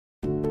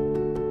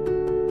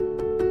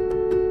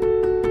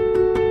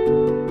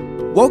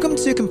Welcome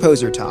to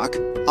Composer Talk.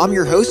 I'm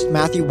your host,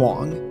 Matthew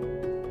Wong.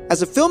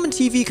 As a film and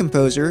TV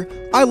composer,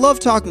 I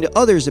love talking to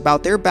others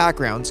about their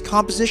backgrounds,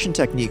 composition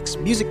techniques,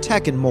 music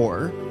tech, and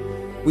more.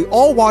 We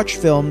all watch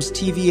films,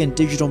 TV, and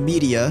digital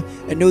media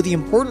and know the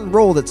important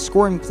role that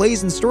scoring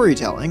plays in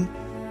storytelling.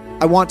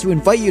 I want to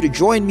invite you to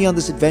join me on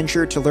this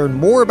adventure to learn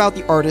more about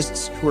the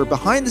artists who are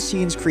behind the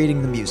scenes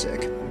creating the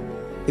music.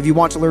 If you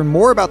want to learn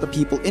more about the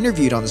people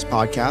interviewed on this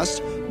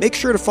podcast, make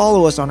sure to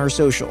follow us on our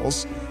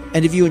socials.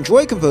 And if you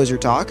enjoy Composer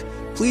Talk,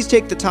 please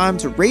take the time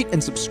to rate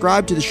and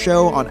subscribe to the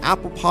show on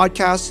Apple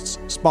Podcasts,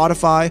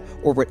 Spotify,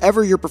 or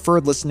whatever your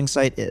preferred listening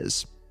site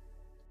is.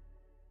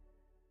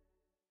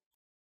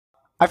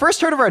 I first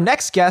heard of our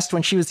next guest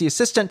when she was the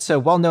assistant to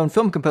well-known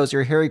film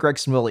composer Harry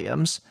Gregson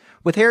Williams.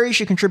 With Harry,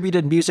 she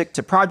contributed music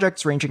to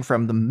projects ranging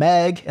from The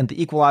Meg and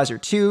The Equalizer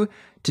 2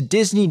 to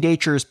Disney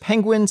Nature's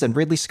Penguins and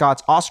Ridley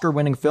Scott's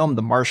Oscar-winning film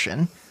The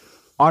Martian.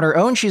 On her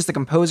own, she's the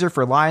composer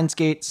for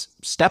Lionsgate's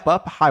Step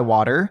Up, High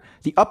Water,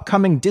 the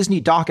upcoming Disney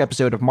doc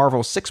episode of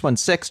Marvel's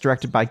 616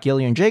 directed by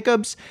Gillian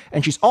Jacobs,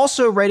 and she's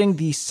also writing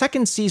the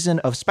second season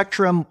of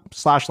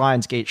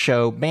Spectrum/Lionsgate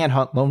show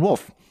Manhunt Lone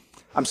Wolf.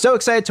 I'm so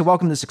excited to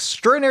welcome this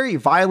extraordinary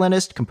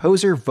violinist,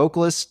 composer,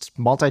 vocalist,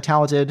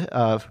 multi-talented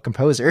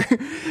composer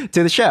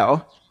to the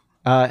show.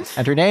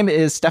 And her name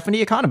is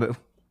Stephanie Economou.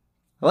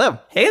 Hello.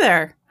 Hey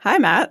there. Hi,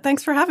 Matt.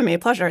 Thanks for having me.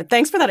 Pleasure.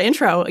 Thanks for that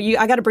intro.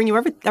 I got to bring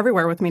you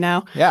everywhere with me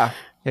now. Yeah,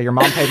 your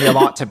mom paid me a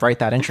lot to write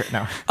that intro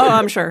now. Oh,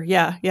 I'm sure.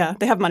 Yeah.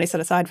 They have money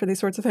set aside for these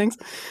sorts of things.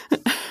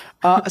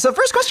 So the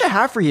first question I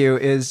have for you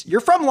is,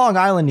 you're from Long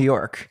Island, New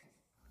York.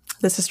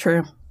 This is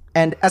true.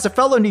 And as a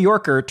fellow New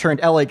Yorker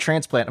turned LA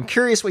transplant, I'm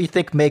curious what you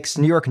think makes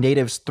New York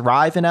natives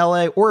thrive in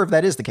LA, or if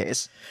that is the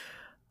case.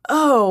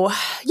 Oh,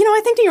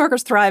 I think New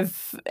Yorkers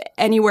thrive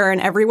anywhere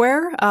and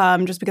everywhere,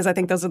 just because I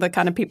think those are the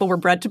kind of people we're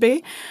bred to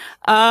be.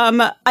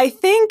 I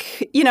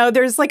think,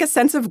 there's like a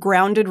sense of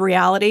grounded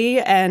reality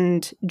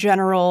and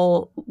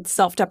general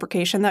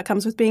self-deprecation that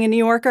comes with being a New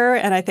Yorker.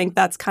 And I think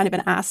that's kind of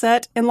an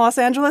asset in Los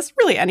Angeles,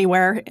 really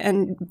anywhere,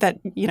 and that,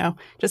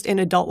 just in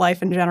adult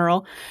life in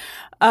general.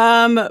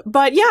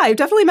 But yeah, I've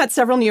definitely met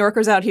several New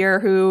Yorkers out here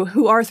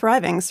who are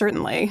thriving,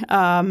 certainly.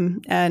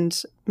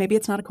 And maybe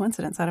it's not a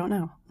coincidence. I don't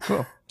know.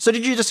 Cool. So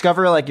did you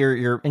discover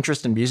your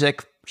interest in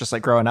music just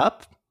growing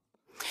up?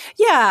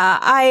 Yeah,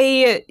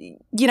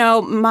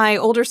 my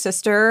older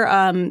sister,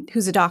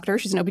 who's a doctor,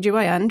 she's an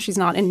OBGYN. She's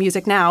not in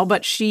music now,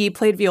 but she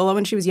played viola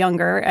when she was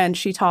younger, and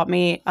she taught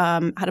me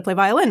how to play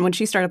violin when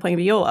she started playing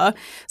viola.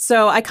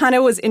 So I kind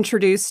of was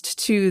introduced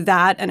to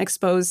that and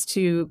exposed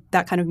to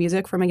that kind of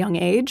music from a young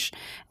age.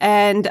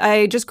 And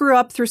I just grew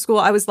up through school.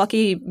 I was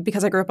lucky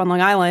because I grew up on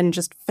Long Island,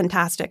 just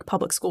fantastic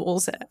public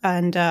schools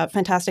and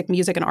fantastic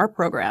music and art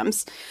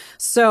programs.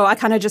 So I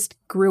kind of just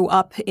grew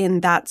up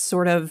in that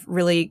sort of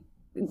really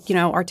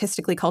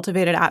artistically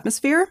cultivated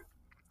atmosphere.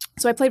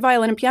 So I played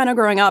violin and piano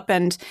growing up,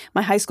 and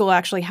my high school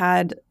actually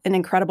had an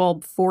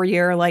incredible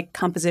 4-year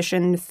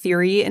composition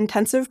theory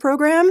intensive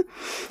program.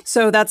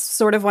 So that's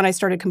sort of when I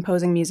started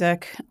composing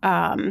music.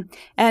 And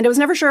I was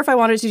never sure if I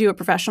wanted to do it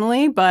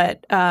professionally,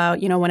 but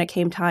when it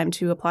came time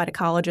to apply to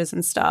colleges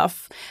and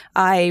stuff,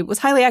 I was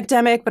highly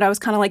academic, but I was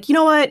kind of like, you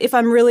know what, if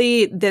I'm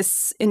really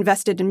this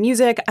invested in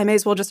music, I may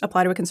as well just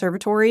apply to a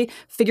conservatory,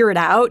 figure it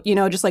out,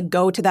 just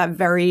go to that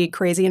very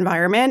crazy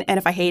environment. And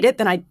if I hate it,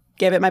 then I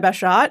gave it my best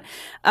shot.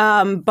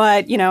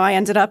 But I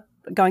ended up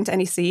going to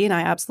NEC and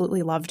I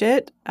absolutely loved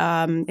it.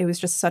 It was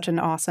just such an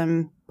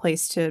awesome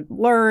place to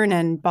learn,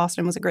 and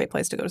Boston was a great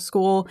place to go to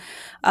school.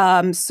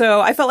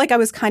 So I felt like I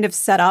was kind of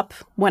set up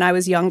when I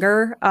was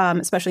younger,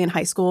 especially in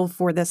high school,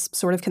 for this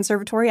sort of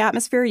conservatory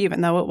atmosphere,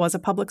 even though it was a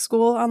public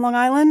school on Long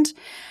Island.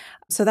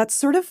 So that's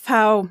sort of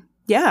how,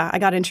 I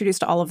got introduced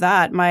to all of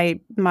that.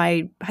 My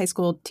high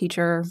school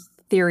teacher,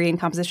 theory and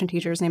composition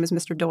teacher, his name is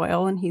Mr.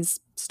 Doyle, and he's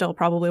still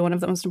probably one of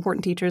the most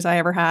important teachers I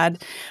ever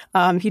had.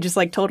 He just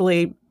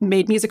totally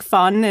made music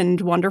fun and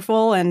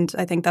wonderful, and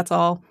I think that's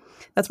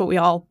what we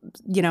all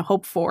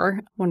hope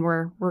for when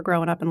we're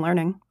growing up and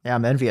learning. Yeah,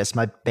 I'm envious.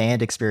 My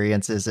band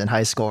experiences in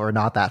high school are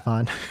not that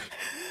fun.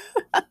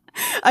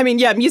 I mean,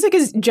 yeah, music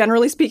is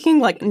generally speaking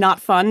not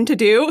fun to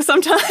do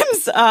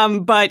sometimes,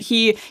 but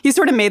he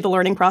sort of made the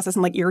learning process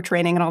and ear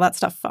training and all that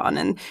stuff fun,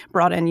 and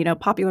brought in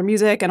popular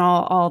music and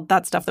all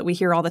that stuff that we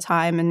hear all the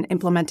time, and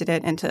implemented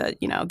it into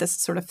this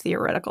sort of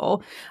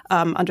theoretical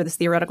under this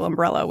theoretical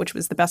umbrella, which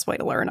was the best way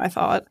to learn, I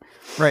thought.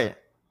 Right.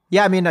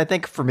 Yeah, I mean, I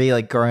think for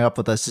me, growing up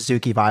with the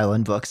Suzuki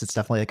violin books, it's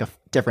definitely a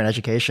different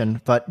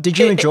education. But did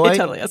you enjoy? It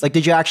totally is.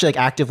 Did you actually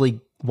actively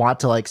want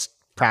to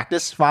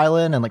practice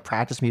violin and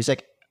practice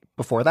music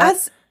before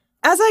that?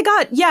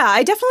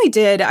 I definitely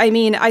did. I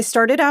mean, I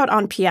started out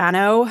on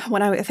piano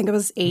when I think I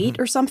was 8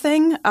 or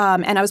something.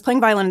 And I was playing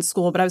violin in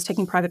school, but I was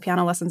taking private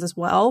piano lessons as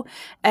well.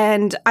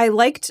 And I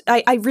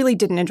really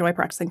didn't enjoy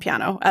practicing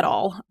piano at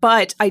all.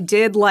 But I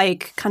did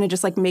kind of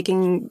just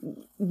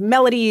making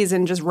melodies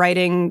and just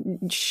writing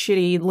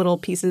shitty little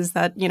pieces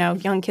that,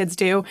 young kids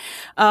do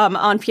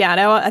on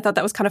piano. I thought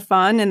that was kind of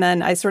fun. And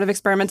then I sort of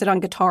experimented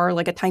on guitar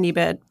like a tiny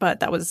bit, but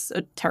that was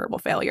a terrible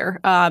failure.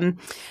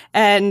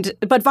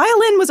 But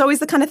violin was always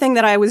the kind of thing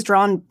that I was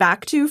drawn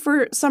back to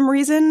for some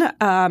reason.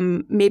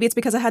 Maybe it's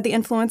because I had the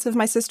influence of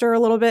my sister a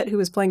little bit, who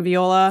was playing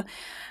viola.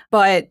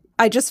 But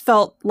I just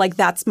felt like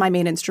that's my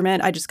main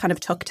instrument. I just kind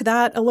of took to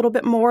that a little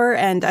bit more.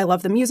 And I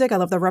love the music. I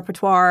love the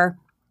repertoire.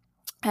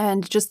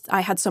 And just I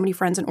had so many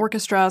friends in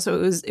orchestra.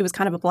 So it was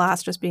kind of a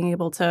blast just being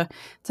able to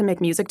make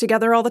music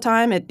together all the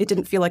time. It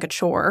didn't feel like a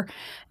chore.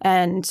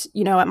 And,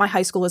 at my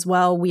high school as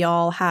well, we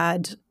all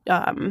had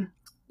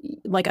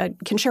like a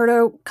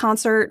concerto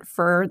concert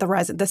for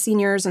the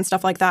seniors and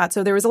stuff like that.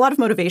 So there was a lot of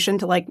motivation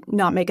to like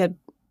not make a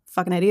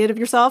fucking idiot of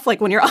yourself,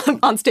 like when you're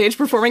on stage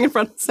performing in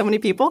front of so many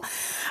people.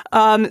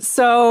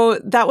 So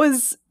that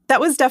was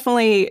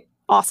definitely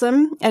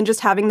awesome. And just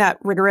having that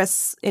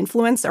rigorous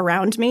influence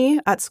around me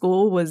at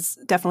school was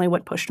definitely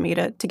what pushed me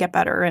to get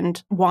better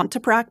and want to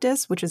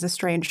practice, which is a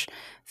strange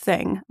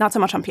thing. Not so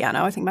much on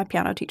piano. I think my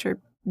piano teacher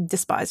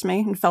despised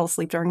me and fell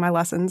asleep during my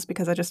lessons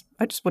because I just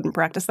wouldn't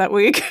practice that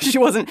week. She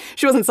wasn't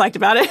psyched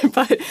about it,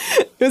 but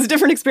it was a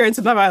different experience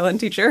with my violin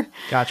teacher.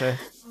 Gotcha.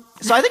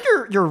 So I think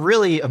you're a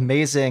really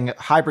amazing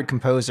hybrid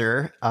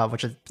composer,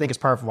 which I think is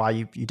part of why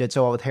you did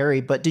so well with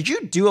Harry. But did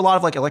you do a lot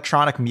of like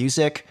electronic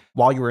music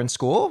while you were in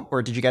school,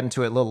 or did you get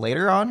into it a little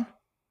later on?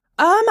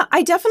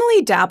 I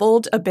definitely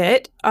dabbled a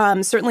bit.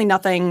 Certainly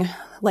nothing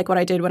like what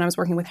I did when I was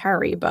working with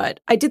Harry, but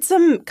I did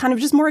some kind of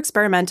just more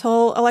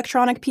experimental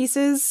electronic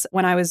pieces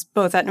when I was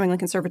both at New England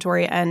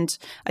Conservatory and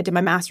I did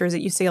my master's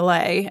at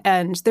UCLA.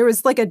 And there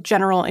was like a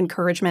general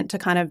encouragement to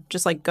kind of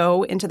just like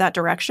go into that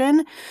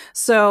direction.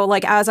 So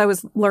like as I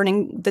was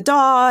learning the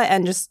DAW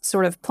and just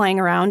sort of playing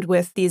around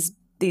with these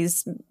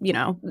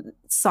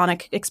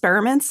sonic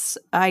experiments,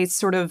 I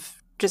sort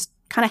of just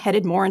kind of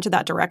headed more into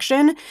that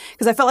direction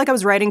because I felt like I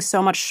was writing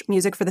so much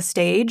music for the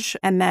stage.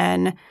 And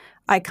then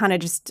I kind of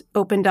just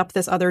opened up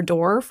this other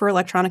door for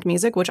electronic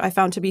music, which I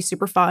found to be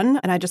super fun.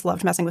 And I just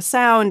loved messing with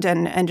sound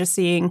and just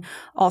seeing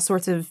all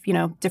sorts of,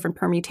 different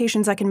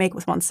permutations I can make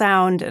with one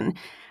sound. And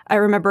I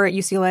remember at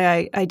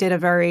UCLA, I did a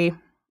very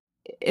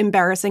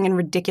embarrassing and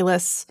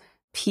ridiculous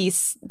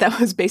piece that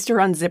was based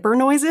around zipper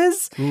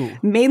noises,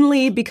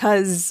 mainly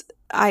because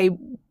I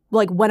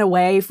went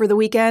away for the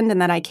weekend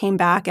and then I came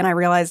back and I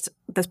realized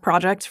this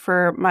project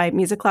for my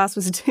music class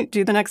was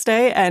due the next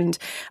day and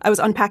I was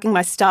unpacking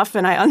my stuff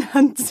and I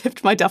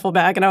unzipped my duffel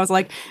bag and I was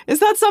like, is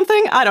that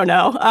something? I don't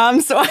know.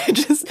 So I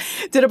just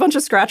did a bunch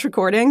of scratch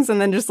recordings and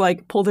then just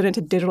like pulled it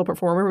into Digital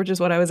Performer, which is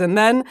what I was in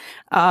then,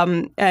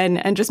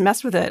 and just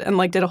messed with it and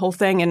like did a whole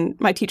thing. And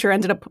my teacher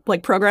ended up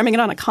like programming it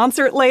on a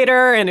concert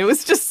later and it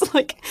was just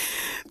like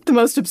the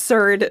most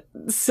absurd,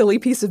 silly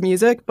piece of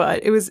music,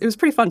 but it was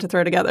pretty fun to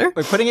throw together.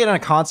 Wait, putting it in a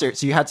concert,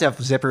 so you had to have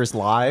zippers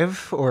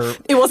live, or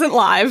it wasn't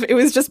live. It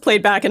was just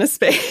played back in a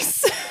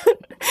space.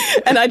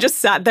 And I just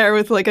sat there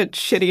with like a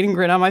shit-eating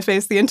grin on my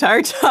face the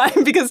entire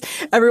time because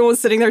everyone was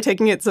sitting there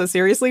taking it so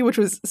seriously, which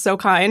was so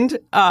kind,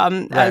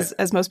 right.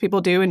 as most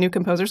people do in new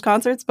composers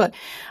concerts. But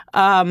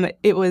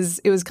it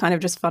was kind of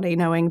just funny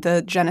knowing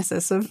the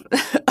genesis of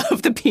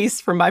of the piece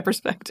from my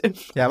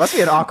perspective. Yeah, it must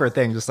be an awkward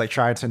thing, just like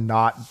trying to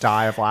not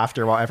die of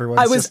laughter while everyone's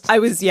I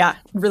was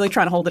really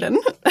trying to hold it in.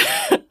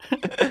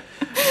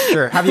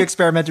 Sure. Have you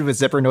experimented with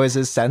zipper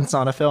noises since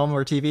on a film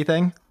or TV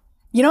thing?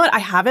 You know what? I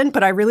haven't,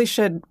 but I really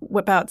should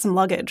whip out some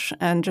luggage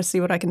and just see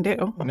what I can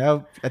do.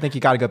 No, I think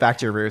you got to go back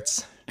to your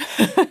roots.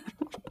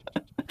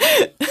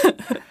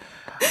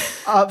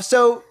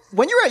 So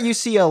when you were at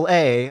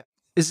UCLA,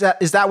 is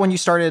that when you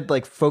started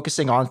like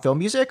focusing on film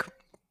music?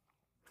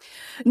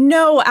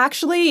 No,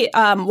 actually,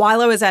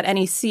 while I was at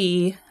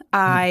NEC,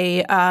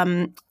 I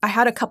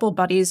had a couple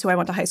buddies who I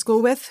went to high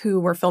school with who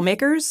were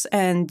filmmakers,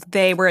 and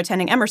they were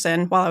attending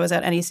Emerson while I was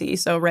at NEC,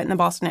 so right in the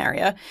Boston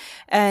area.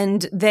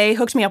 And they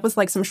hooked me up with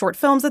like some short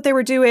films that they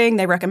were doing.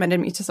 They recommended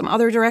me to some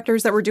other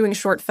directors that were doing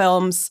short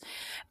films.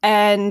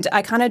 And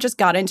I kind of just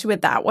got into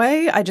it that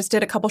way. I just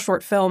did a couple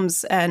short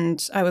films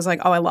and I was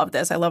like, oh, I love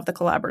this. I love the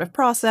collaborative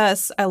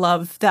process. I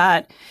love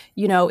that,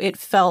 it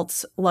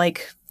felt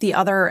like the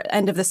other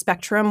end of the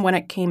spectrum when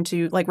it came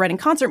to like writing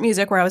concert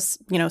music where I was,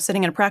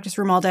 sitting in a practice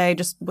room all day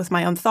just with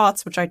my own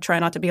thoughts, which I try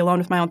not to be alone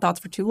with my own thoughts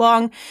for too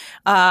long.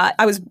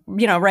 I was,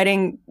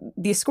 writing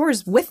these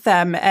scores with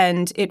them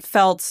and it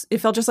felt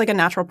just like a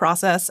natural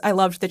process. I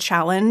loved the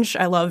challenge.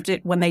 I loved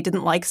it when they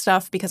didn't like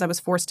stuff because I was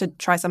forced to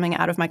try something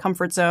out of my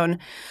comfort zone.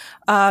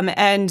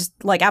 And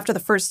like after the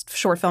first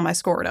short film I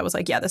scored, I was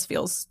like, yeah, this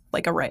feels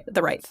like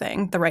the right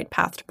thing, the right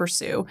path to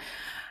pursue.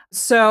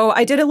 So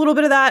I did a little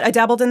bit of that. I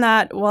dabbled in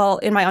that while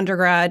in my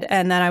undergrad.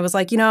 And then I was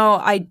like,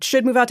 I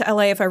should move out to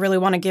LA if I really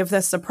want to give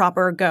this a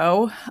proper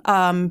go.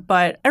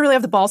 But I really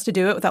have the balls to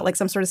do it without like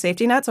some sort of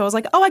safety net. So I was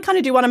like, I kind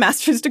of do want a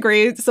master's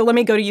degree. So let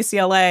me go to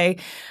UCLA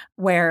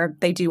where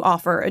they do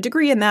offer a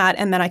degree in that.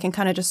 And then I can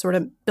kind of just sort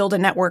of build a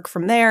network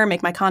from there,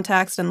 make my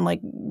contacts and like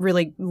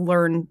really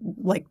learn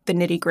like the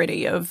nitty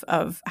gritty of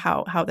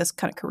how this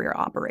kind of career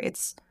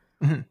operates.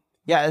 Mm-hmm.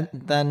 Yeah.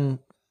 Then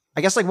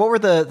I guess like what were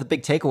the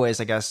big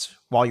takeaways, I guess,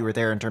 while you were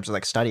there in terms of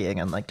like studying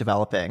and like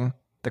developing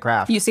the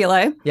craft?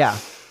 UCLA? Yeah.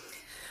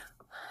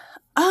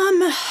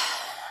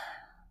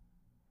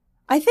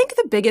 I think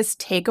the biggest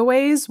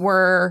takeaways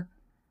were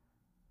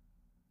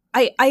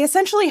I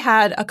essentially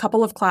had a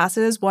couple of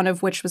classes, one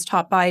of which was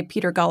taught by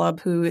Peter Golub,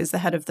 who is the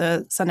head of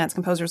the Sundance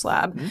Composers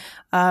Lab.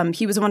 Mm-hmm.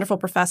 He was a wonderful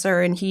professor,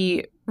 and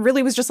he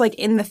really was just like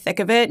in the thick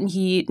of it, and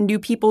he knew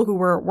people who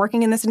were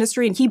working in this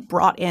industry, and he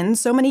brought in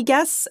so many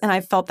guests, and I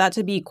felt that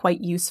to be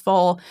quite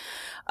useful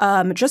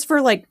just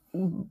for like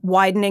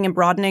widening and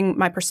broadening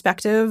my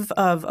perspective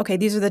of, okay,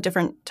 these are the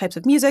different types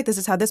of music. This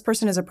is how this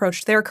person has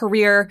approached their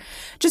career.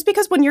 Just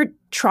because when you're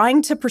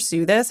trying to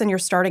pursue this and you're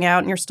starting out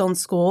and you're still in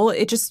school,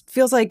 it just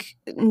feels like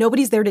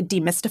nobody's there to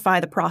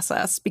demystify the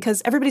process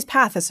because everybody's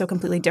path is so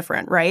completely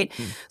different, right?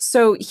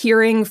 So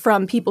hearing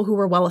from people who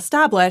were well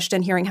established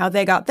and hearing how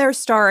they got their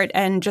start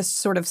and just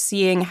sort of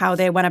seeing how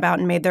they went about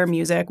and made their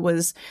music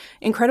was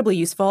incredibly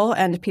useful.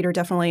 And Peter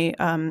definitely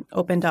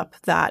opened up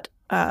that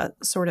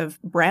sort of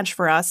branch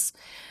for us.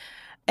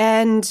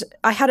 And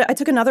I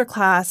took another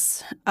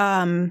class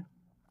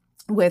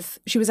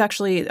she was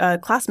actually a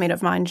classmate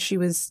of mine. She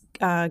was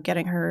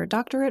getting her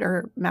doctorate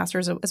or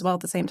master's as well at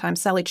the same time,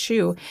 Sally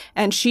Chu.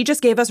 And she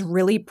just gave us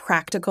really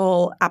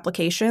practical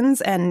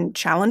applications and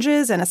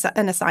challenges and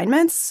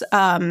assignments.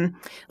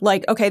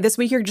 Like, okay, this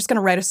week you're just going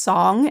to write a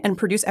song and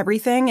produce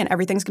everything, and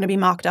everything's going to be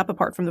mocked up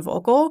apart from the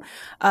vocal.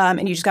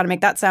 And you just got to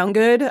make that sound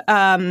good.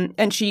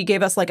 And she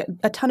gave us like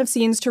a ton of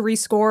scenes to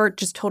rescore,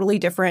 just totally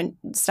different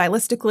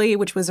stylistically,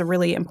 which was a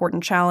really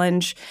important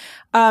challenge.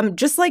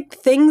 Just like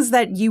things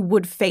that you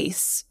would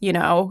face,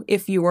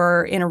 if you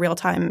were in a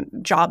real-time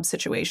job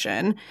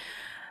situation.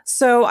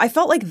 So I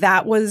felt like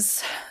that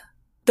was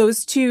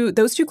those two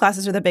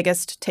classes are the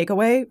biggest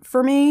takeaway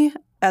for me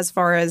as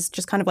far as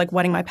just kind of like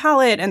whetting my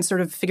palate and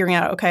sort of figuring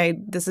out, okay,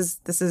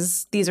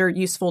 these are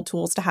useful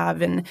tools to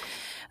have and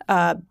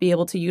be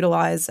able to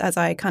utilize as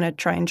I kind of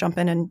try and jump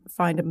in and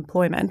find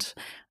employment.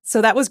 So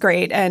that was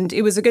great. And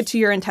it was a good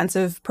 2-year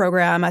intensive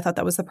program. I thought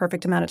that was the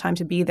perfect amount of time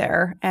to be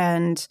there.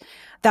 And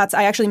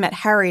I actually met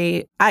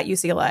Harry at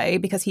UCLA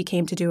because he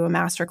came to do a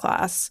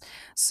masterclass.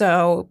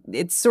 So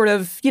it's sort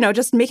of,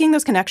 just making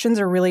those connections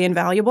are really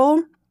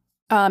invaluable.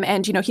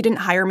 And, he didn't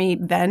hire me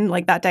then,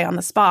 like that day on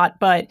the spot,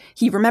 but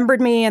he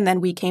remembered me. And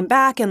then we came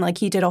back and like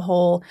he did a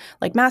whole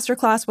like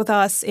masterclass with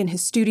us in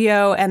his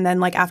studio. And then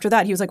like after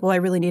that, he was like, well, I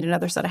really need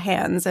another set of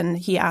hands. And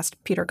he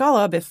asked Peter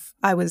Golub if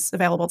I was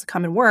available to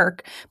come and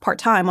work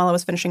part-time while I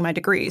was finishing my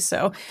degree.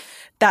 So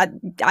that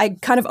I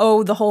kind of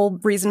owe the whole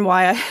reason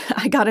why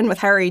I got in with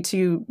Harry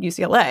to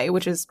UCLA,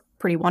 which is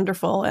pretty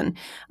wonderful. And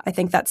I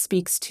think that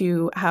speaks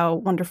to how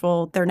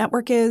wonderful their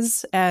network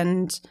is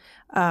and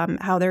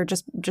how they're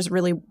just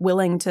really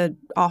willing to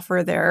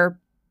offer their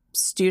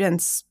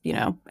students,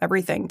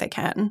 everything they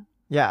can.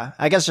 Yeah,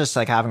 I guess just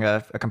like having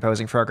a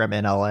composing program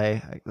in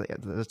LA,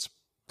 that's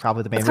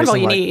probably the main That's reason.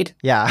 Kind of all you need.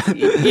 Yeah.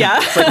 Yeah.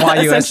 It's like why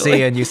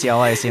USC and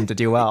UCLA seem to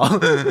do well.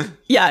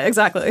 Yeah,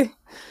 exactly.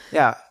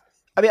 Yeah.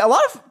 I mean, a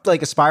lot of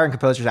like aspiring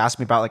composers ask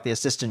me about like the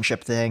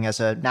assistantship thing as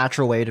a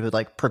natural way to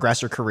like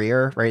progress your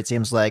career, right? It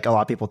seems like a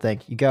lot of people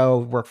think you go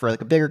work for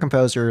like a bigger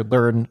composer,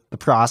 learn the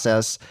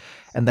process,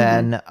 and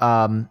then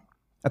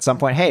at some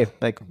point, hey,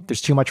 like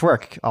there's too much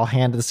work. I'll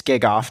hand this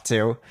gig off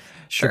to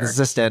the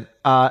assistant.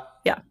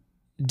 Yeah.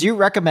 Do you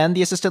recommend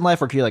the assistant life,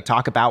 or can you like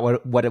talk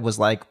about what it was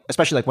like,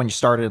 especially like when you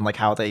started and like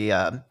how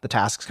the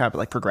tasks kind of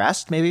like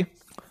progressed, maybe?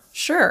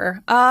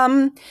 Sure.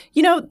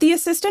 The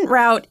assistant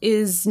route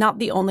is not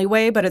the only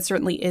way, but it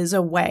certainly is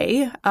a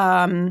way.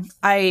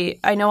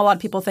 I know a lot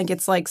of people think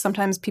it's like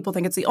sometimes people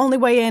think it's the only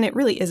way in. It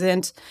really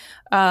isn't.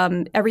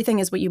 Everything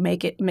is what you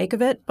make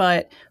of it.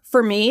 But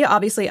for me,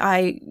 obviously,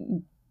 I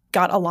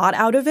got a lot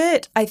out of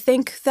it. I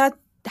think that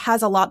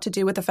has a lot to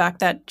do with the fact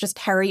that just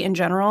Harry in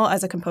general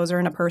as a composer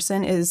and a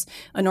person is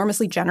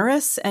enormously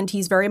generous, and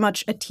he's very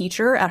much a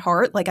teacher at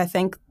heart. Like I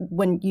think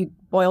when you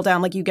boil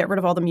down, like you get rid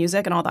of all the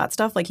music and all that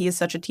stuff, like he is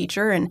such a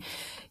teacher, and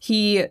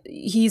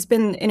he's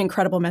been an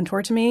incredible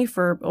mentor to me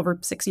for over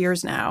 6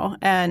 years now.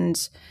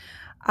 And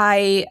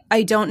I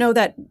don't know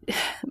that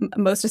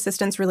most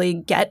assistants really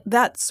get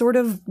that sort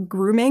of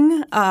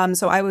grooming.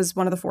 So I was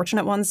one of the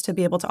fortunate ones to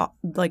be able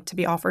to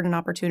be offered an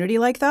opportunity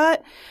like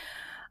that.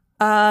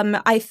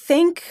 I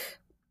think,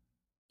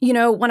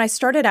 when I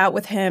started out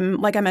with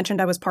him, like I mentioned,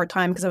 I was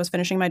part-time because I was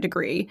finishing my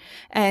degree,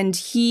 and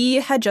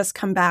he had just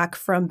come back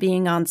from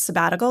being on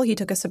sabbatical. He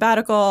took a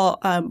sabbatical,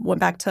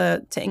 went back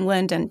to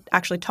England and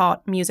actually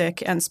taught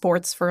music and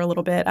sports for a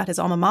little bit at his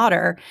alma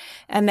mater.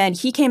 And then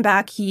he came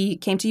back, he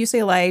came to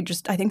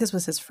UCLA, I think this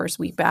was his first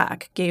week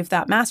back, gave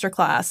that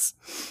masterclass,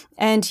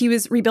 and he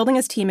was rebuilding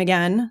his team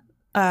again.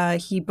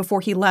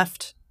 Before he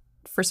left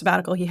for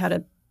sabbatical, he had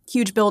a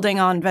huge building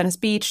on Venice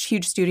Beach,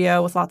 huge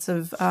studio with lots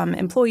of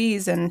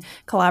employees and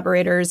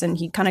collaborators, and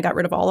he kind of got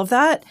rid of all of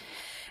that.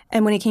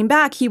 And when he came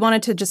back, he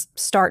wanted to just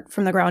start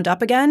from the ground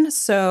up again.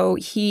 So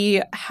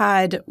he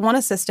had one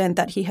assistant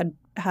that he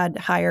had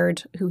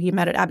hired who he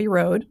met at Abbey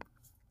Road.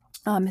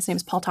 His name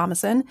is Paul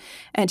Thomason,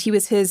 and he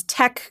was his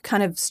tech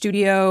kind of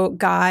studio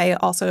guy,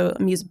 also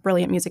a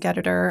brilliant music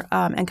editor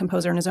and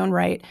composer in his own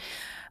right.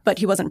 But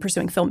he wasn't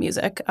pursuing film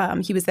music.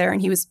 He was there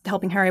and he was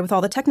helping Harry with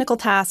all the technical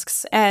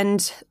tasks.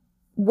 And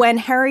when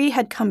Harry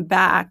had come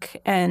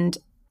back and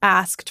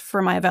asked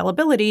for my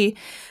availability,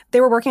 they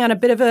were working on a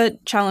bit of a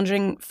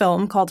challenging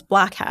film called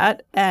Black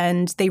Hat,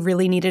 and they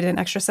really needed an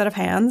extra set of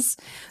hands.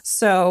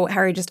 So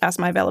Harry just asked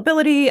my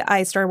availability.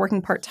 I started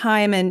working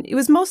part-time, and it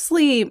was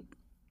mostly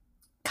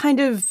kind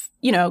of,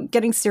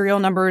 getting serial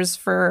numbers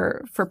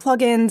for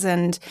plugins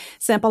and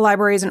sample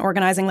libraries and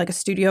organizing like a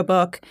studio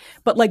book.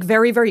 But like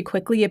very, very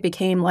quickly it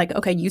became like,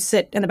 okay, you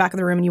sit in the back of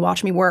the room and you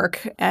watch me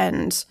work,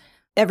 and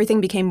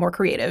everything became more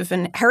creative.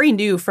 And Harry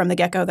knew from the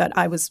get-go that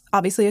I was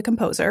obviously a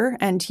composer,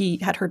 and he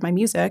had heard my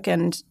music,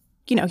 and,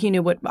 he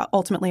knew what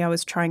ultimately I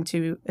was trying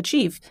to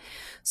achieve.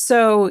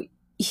 So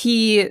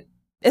he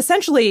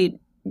essentially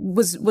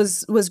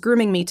was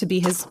grooming me to be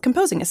his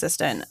composing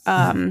assistant.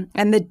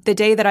 And the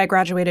day that I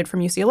graduated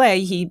from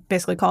UCLA, he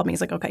basically called me.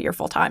 He's like, okay, you're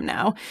full time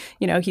now.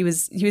 He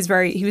was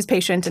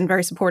patient and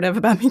very supportive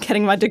about me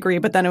getting my degree.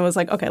 But then it was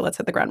like, okay, let's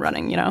hit the ground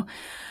running,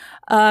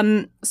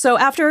 So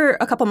after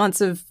a couple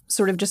months of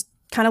sort of just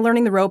kind of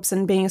learning the ropes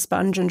and being a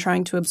sponge and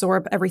trying to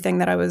absorb everything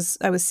that I was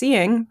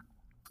seeing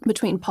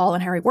between Paul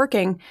and Harry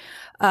working,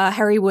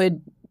 Harry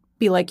would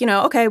be like,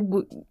 okay,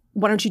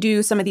 why don't you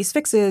do some of these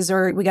fixes,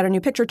 or we got a new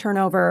picture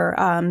turnover.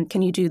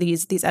 Can you do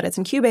these edits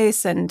in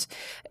Cubase? And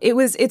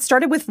it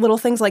started with little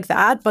things like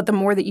that. But the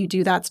more that you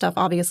do that stuff,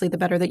 obviously, the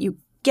better that you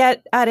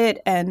get at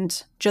it.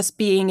 And just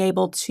being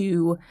able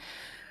to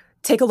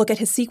take a look at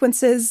his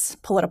sequences,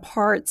 pull it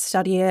apart,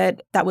 study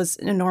it, that was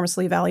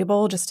enormously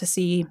valuable, just to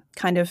see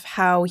kind of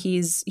how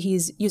he's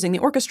using the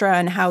orchestra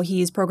and how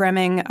he's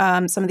programming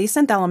some of these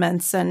synth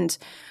elements, and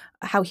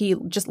how he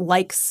just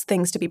likes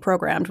things to be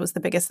programmed was the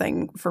biggest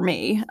thing for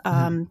me,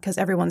 because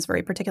everyone's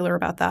very particular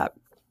about that.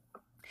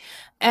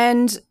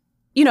 And,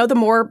 the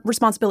more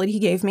responsibility he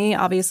gave me,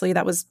 obviously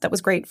that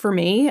was great for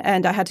me,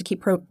 and I had to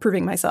keep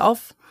proving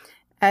myself.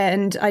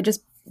 And I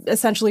just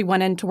essentially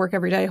went into work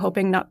every day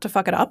hoping not to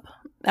fuck it up.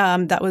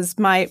 That was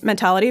my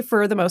mentality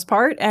for the most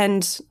part.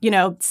 And,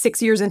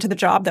 6 years into the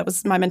job, that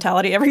was my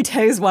mentality every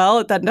day as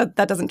well. That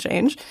doesn't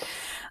change.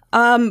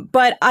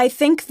 But I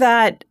think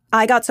that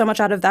I got so much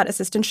out of that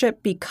assistantship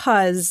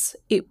because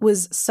it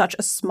was such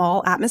a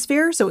small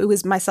atmosphere. So it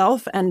was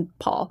myself and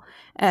Paul,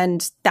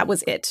 and that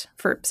was it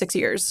for 6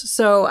 years.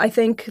 So I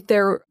think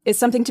there is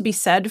something to be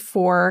said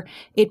for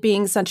it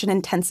being such an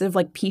intensive,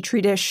 like petri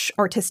dish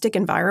artistic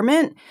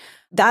environment.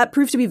 That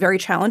proved to be very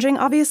challenging,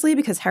 obviously,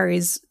 because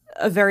Harry's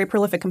a very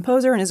prolific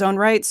composer in his own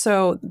right.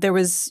 So there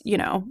was,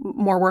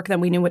 more work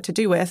than we knew what to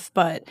do with.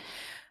 But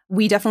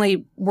we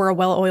definitely were a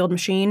well-oiled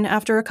machine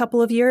after a couple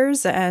of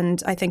years,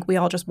 and I think we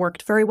all just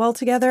worked very well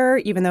together,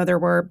 even though there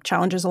were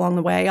challenges along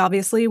the way,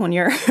 obviously, when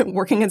you're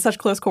working in such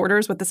close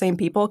quarters with the same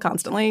people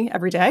constantly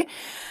every day.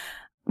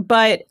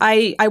 But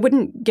I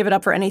wouldn't give it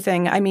up for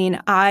anything. I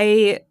mean,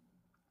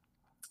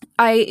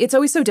 it's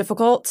always so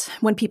difficult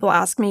when people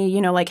ask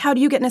me, like, how do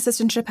you get an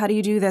assistantship? How do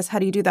you do this? How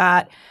do you do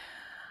that?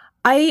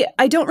 I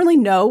don't really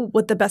know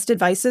what the best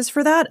advice is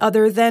for that,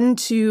 other than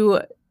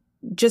to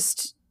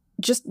just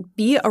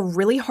be a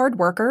really hard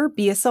worker,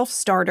 be a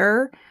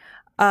self-starter,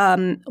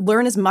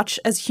 learn as much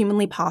as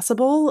humanly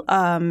possible,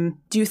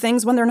 do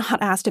things when they're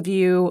not asked of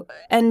you.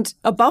 And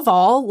above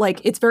all, like,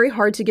 it's very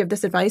hard to give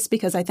this advice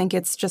because I think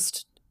it's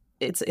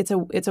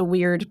a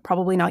weird,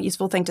 probably not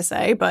useful thing to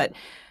say, but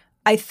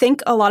I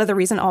think a lot of the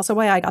reason also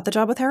why I got the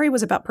job with Harry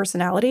was about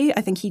personality.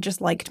 I think he just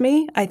liked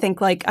me. I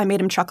think like I made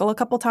him chuckle a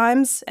couple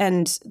times,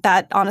 and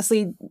that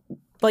honestly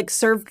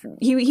served.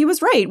 He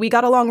was right. We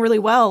got along really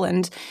well,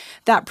 and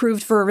that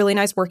proved for a really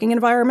nice working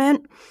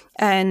environment.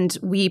 And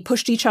we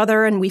pushed each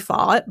other and we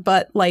fought,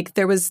 but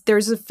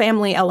there's a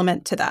family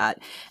element to that.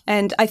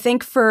 And I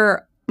think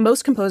for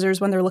most composers,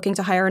 when they're looking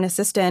to hire an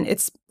assistant,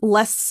 it's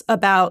less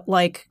about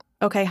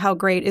okay, how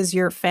great is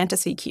your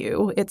fantasy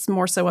cue? It's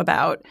more so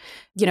about,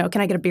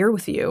 can I get a beer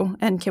with you?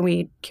 And can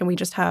we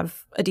just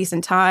have a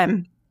decent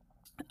time?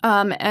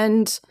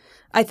 And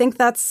I think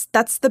that's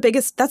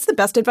the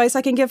best advice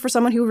I can give for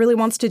someone who really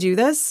wants to do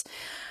this.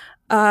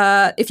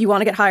 If you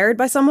want to get hired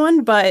by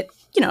someone, but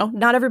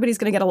not everybody's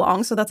going to get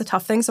along. So that's a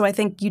tough thing. So I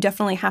think you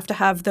definitely have to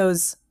have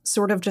those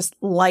sort of just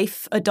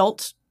life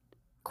adult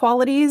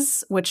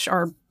qualities, which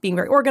are being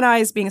very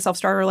organized, being a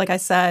self-starter, like I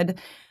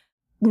said,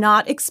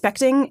 not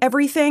expecting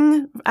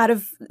everything out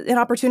of an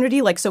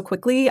opportunity so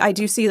quickly. I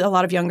do see a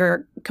lot of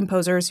younger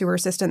composers who are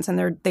assistants,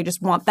 and they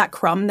just want that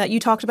crumb that you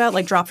talked about,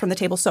 dropped from the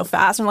table so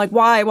fast. And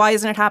why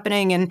isn't it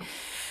happening? And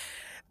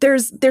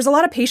there's a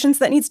lot of patience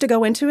that needs to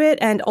go into it.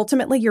 And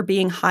ultimately, you're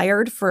being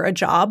hired for a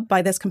job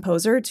by this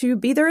composer to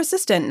be their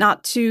assistant,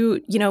 not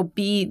to,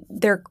 be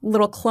their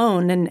little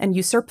clone and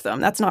usurp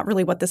them. That's not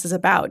really what this is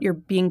about. You're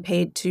being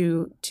paid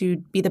to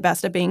be the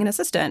best at being an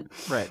assistant.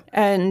 Right.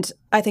 And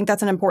I think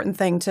that's an important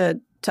thing to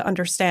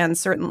understand,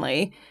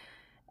 certainly.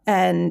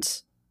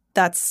 And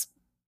it's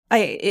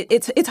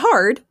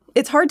hard.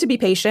 it's hard to be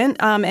patient,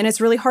 and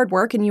it's really hard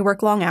work, and you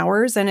work long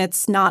hours, and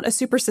it's not a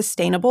super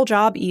sustainable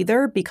job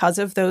either because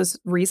of those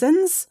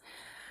reasons.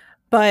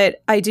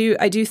 But I do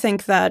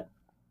think that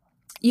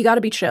you got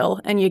to be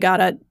chill, and you got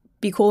to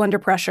be cool under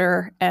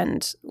pressure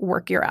and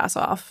work your ass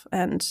off,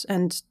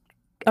 and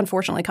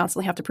unfortunately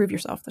constantly have to prove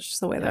yourself. That's just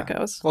the way that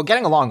goes. Well,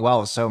 getting along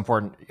well is so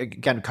important,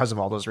 again, because of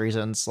all those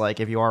reasons. Like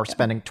if you are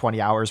spending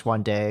 20 hours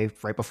one day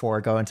right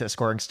before going to a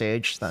scoring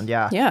stage, then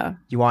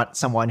you want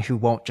someone who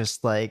won't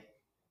just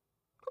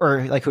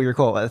or like who you're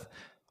cool with.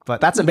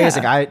 But that's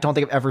amazing. I don't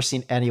think I've ever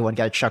seen anyone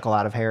get a chuckle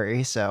out of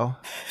Harry. So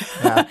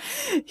yeah.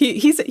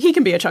 he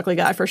can be a chuckly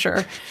guy for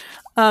sure.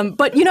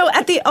 But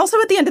at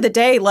the end of the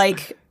day,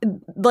 like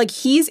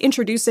he's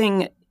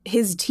introducing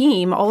his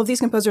team. All of these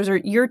composers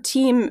your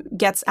team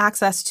gets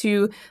access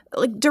to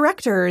like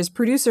directors,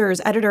 producers,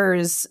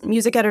 editors,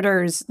 music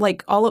editors,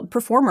 like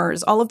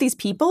performers, all of these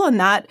people, and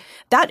that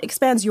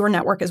expands your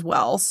network as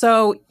well.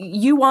 So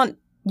you want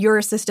your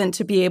assistant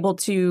to be able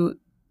to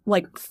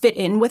like fit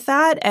in with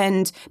that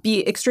and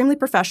be extremely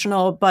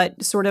professional,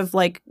 but sort of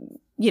like,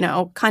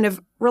 kind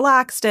of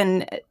relaxed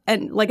and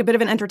like a bit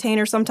of an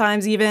entertainer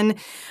sometimes even,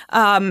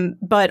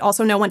 but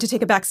also know when to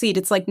take a back seat.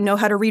 It's like know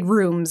how to read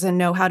rooms and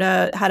know how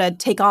to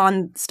take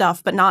on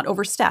stuff, but not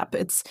overstep.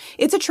 It's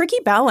a tricky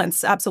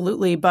balance,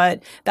 absolutely.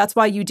 But that's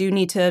why you do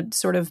need to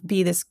sort of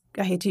be this,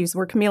 I hate to use the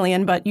word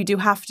chameleon, but you do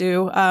have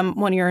to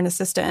when you're an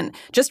assistant,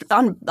 just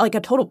on like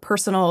a total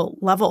personal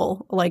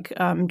level, like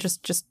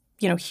just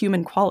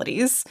human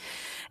qualities.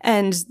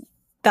 And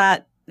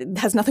that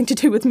has nothing to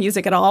do with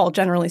music at all,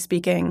 generally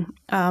speaking.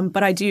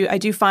 But I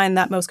do find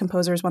that most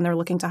composers, when they're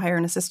looking to hire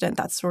an assistant,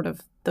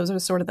 those are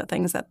sort of the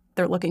things that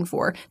they're looking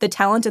for. The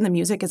talent in the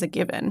music is a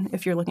given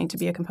if you're looking to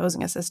be a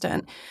composing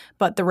assistant,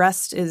 but the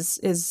rest is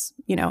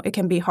it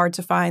can be hard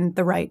to find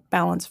the right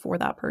balance for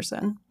that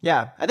person.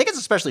 Yeah, I think it's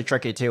especially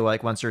tricky too,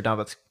 like once you're done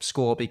with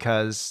school,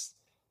 because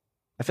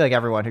I feel like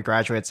everyone who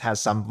graduates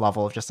has some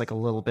level of just like a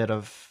little bit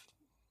of,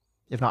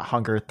 if not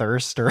hunger,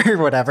 thirst or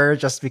whatever,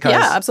 just because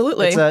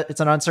absolutely. It's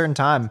an uncertain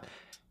time.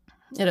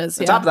 It is.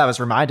 On top of that, I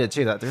was reminded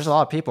too that there's a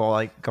lot of people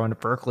like going to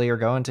Berkeley or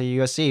going to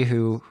USC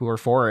who are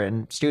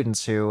foreign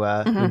students who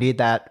need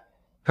that,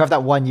 who have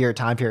that 1 year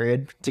time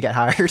period to get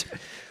hired,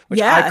 which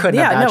I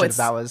couldn't imagine if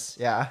that was,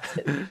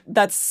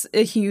 That's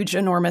a huge,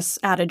 enormous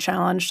added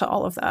challenge to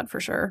all of that for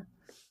sure.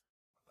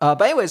 But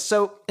anyways,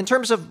 so in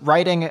terms of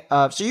writing,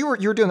 so you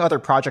were doing other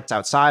projects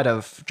outside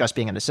of just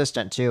being an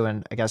assistant too,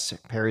 and I guess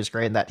Harry's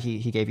great in that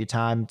he gave you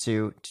time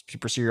to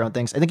pursue your own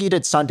things. I think you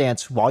did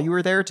Sundance while you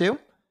were there too.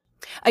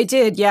 I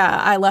did,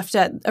 yeah. I left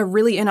at a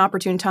really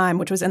inopportune time,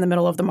 which was in the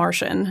middle of The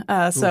Martian.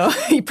 So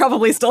he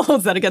probably still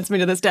holds that against me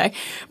to this day.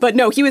 But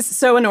no, he was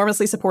so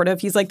enormously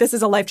supportive. He's like, this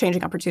is a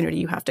life-changing opportunity.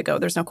 You have to go.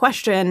 There's no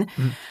question.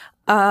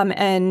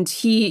 And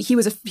he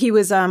was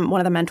one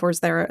of the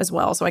mentors there as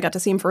well. So I got to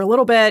see him for a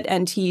little bit,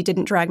 and he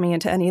didn't drag me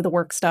into any of the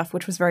work stuff,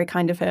 which was very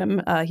kind of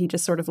him. He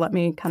just sort of let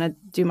me kind of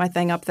do my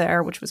thing up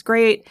there, which was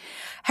great.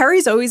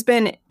 Harry's always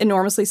been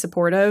enormously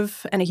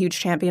supportive and a huge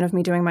champion of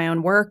me doing my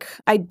own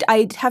work.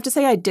 I have to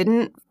say I didn't,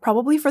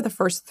 probably for the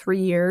first 3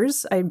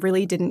 years, I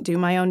really didn't do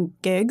my own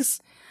gigs,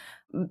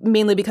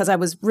 mainly because I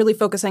was really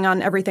focusing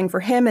on everything for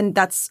him. And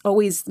that's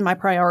always my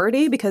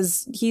priority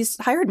because he's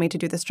hired me to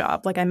do this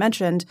job, like I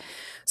mentioned.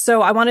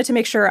 So I wanted to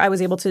make sure I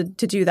was able to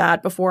do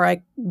that before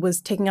I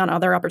was taking on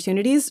other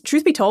opportunities.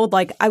 Truth be told,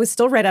 like I was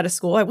still right out of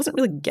school. I wasn't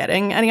really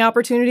getting any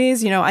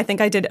opportunities. I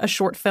think I did a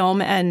short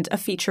film and a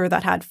feature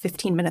that had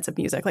 15 minutes of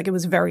music. Like it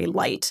was very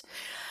light.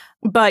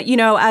 But,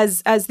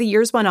 as the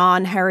years went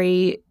on,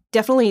 Harry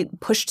definitely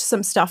pushed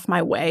some stuff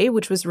my way,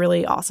 which was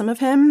really awesome of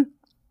him.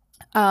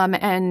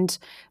 And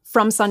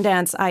from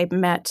Sundance, I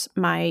met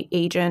my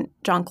agent,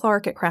 John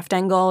Clark, at Kraft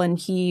Engel,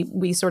 and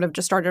we sort of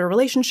just started a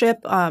relationship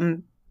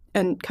and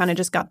kind of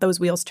just got those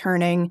wheels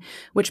turning,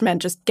 which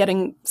meant just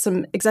getting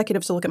some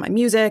executives to look at my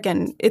music.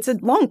 And it's a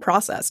long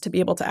process to be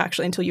able to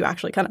until you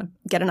actually kind of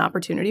get an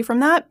opportunity from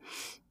that.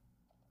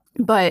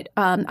 But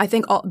I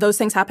think all those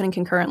things happening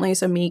concurrently,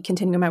 so me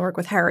continuing my work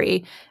with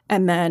Harry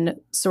and then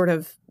sort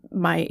of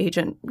my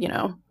agent,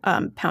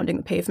 pounding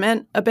the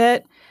pavement a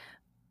bit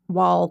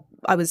while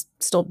I was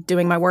still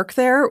doing my work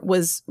there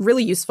was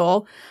really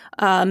useful.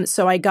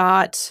 So I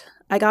got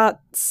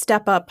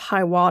Step Up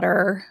High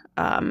Water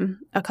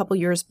a couple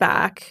years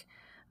back.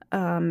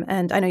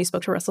 And I know you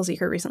spoke to Russell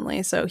Zeker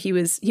recently. So he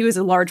was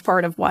a large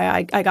part of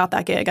why I got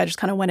that gig. I just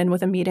kind of went in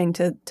with a meeting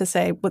to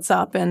say what's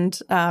up and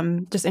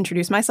just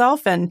introduce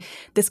myself. And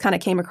this kind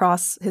of came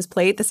across his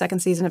plate, the second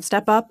season of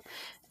Step Up.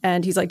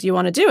 And he's like, do you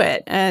want to do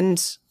it?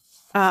 And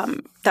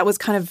that was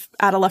kind of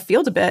out of left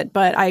field a bit,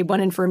 but I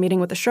went in for a meeting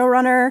with the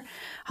showrunner,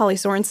 Holly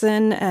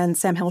Sorensen, and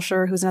Sam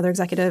Hilscher, who's another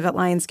executive at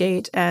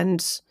Lionsgate.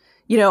 And,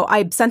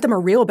 I sent them a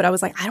reel, but I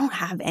was like, I don't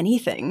have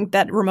anything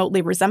that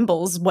remotely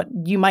resembles what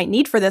you might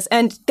need for this.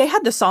 And they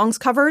had the songs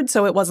covered,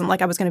 so it wasn't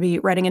like I was going to be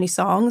writing any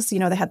songs. They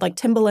had like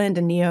Timbaland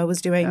and Neo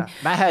was doing. Yeah.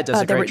 Matt Head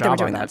does a great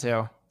job on that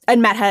too.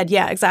 And Matt Head,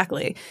 yeah,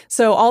 exactly.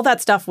 So all that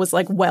stuff was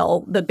like,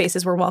 the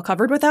bases were well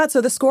covered with that.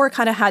 So the score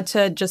kind of had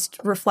to just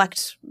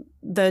reflect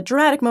the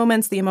dramatic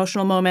moments, the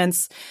emotional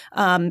moments,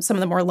 some of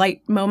the more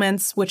light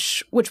moments,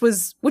 which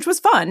was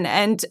fun.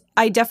 And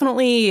I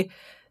definitely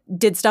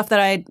did stuff that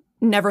I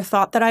never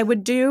thought that I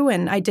would do.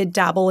 And I did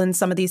dabble in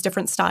some of these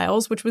different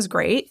styles, which was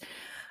great.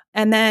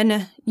 And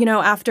then,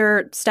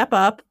 after Step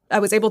Up, I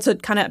was able to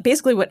kind of,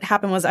 basically what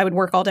happened was I would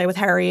work all day with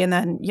Harry, and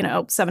then,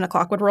 7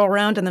 o'clock would roll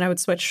around, and then I would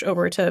switch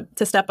over to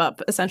Step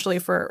Up, essentially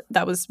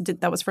that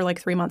was for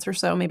like 3 months or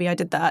so. Maybe I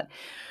did that.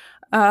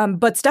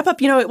 But Step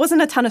Up, it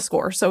wasn't a ton of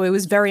score, so it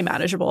was very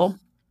manageable.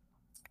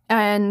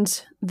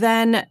 And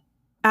then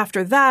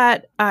after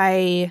that,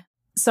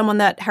 someone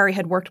that Harry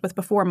had worked with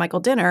before,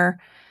 Michael Dinner,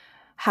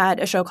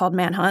 had a show called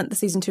Manhunt, the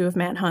season 2 of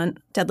Manhunt,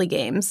 Deadly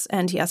Games,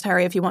 and he asked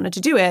Harry if he wanted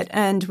to do it.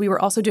 And we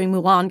were also doing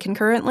Mulan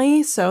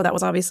concurrently, so that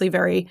was obviously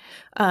very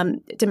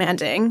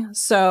demanding.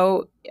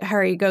 So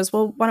Harry goes,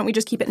 well, why don't we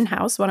just keep it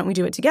in-house? Why don't we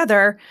do it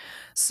together?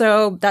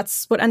 So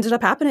that's what ended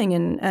up happening.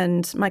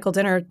 And Michael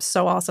Dinner,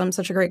 so awesome,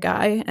 such a great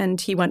guy.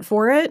 And he went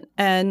for it.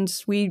 And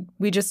we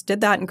just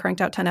did that and cranked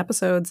out 10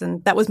 episodes.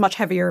 And that was much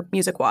heavier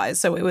music-wise.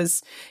 So it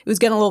was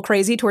getting a little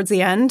crazy towards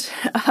the end,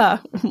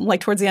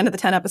 like towards the end of the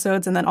 10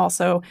 episodes, and then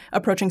also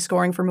approaching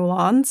scoring for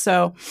Mulan.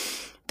 So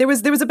there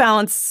was a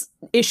balance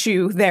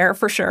issue there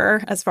for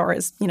sure, as far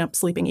as,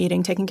 sleeping,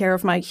 eating, taking care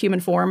of my human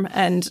form,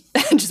 and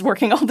just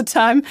working all the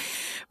time.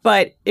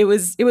 But it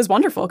was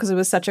wonderful because it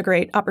was such a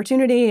great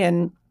opportunity,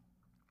 and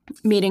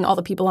meeting all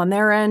the people on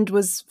their end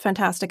was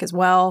fantastic as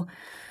well.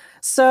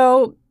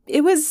 So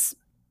it was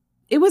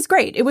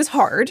great. It was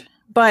hard,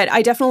 but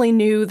I definitely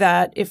knew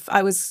that if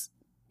I was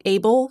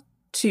able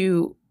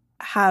to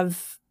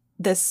have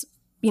this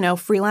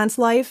freelance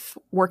life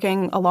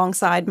working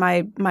alongside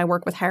my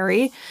work with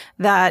Harry,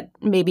 that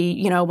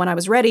maybe, when I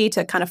was ready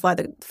to kind of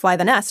fly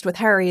the nest with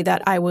Harry,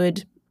 that I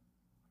would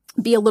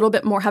be have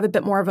a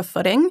bit more of a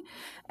footing.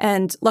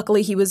 And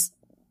luckily he was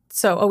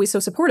always so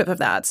supportive of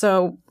that.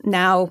 So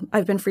now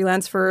I've been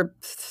freelance for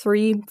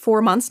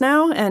 3-4 months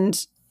now,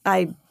 and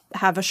I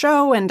have a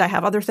show and I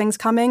have other things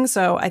coming.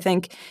 So I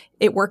think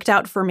it worked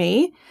out for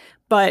me.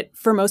 But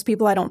for most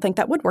people, I don't think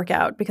that would work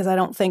out, because I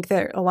don't think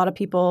that a lot of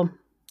people,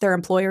 their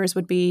employers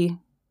would be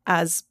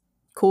as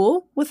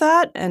cool with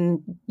that,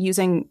 and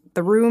using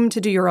the room to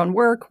do your own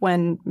work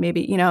when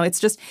maybe,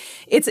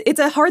 it's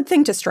a hard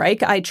thing to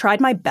strike. I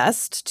tried my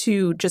best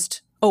to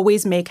just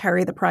always make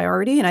Harry the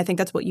priority, and I think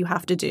that's what you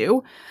have to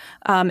do.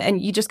 And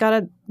you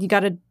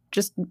gotta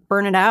just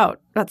burn it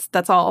out.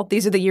 That's all.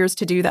 These are the years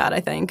to do that,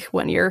 I think,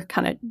 when you're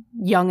kind of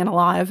young and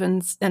alive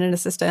and an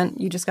assistant.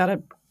 You just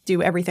gotta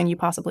do everything you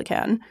possibly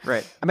can.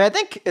 Right. I mean, I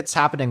think it's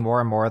happening more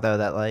and more, though,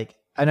 that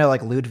I know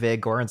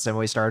Ludwig Göransson, when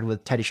we started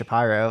with Teddy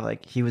Shapiro,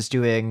 he was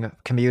doing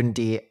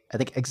Community, I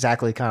think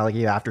exactly kind of like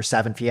you, after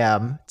 7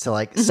 p.m.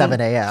 to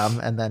 7 a.m.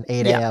 and then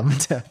 8 a.m.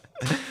 to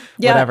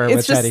whatever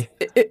with Teddy.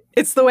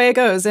 It's the way it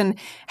goes. And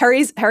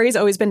Harry's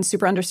always been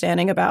super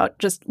understanding about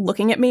just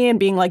looking at me and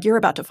being like, you're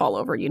about to fall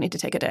over. You need to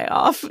take a day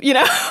off.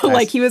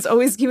 Nice. He was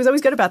always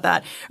good about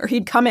that. Or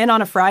he'd come in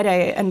on a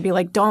Friday and be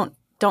like, don't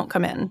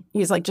come in.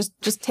 He's like,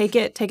 just take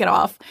it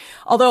off.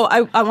 Although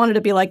I wanted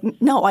to be like,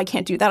 no, I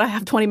can't do that. I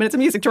have 20 minutes of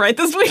music to write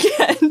this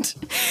weekend.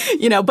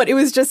 But it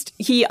was just,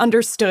 he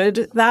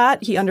understood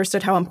that. He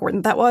understood how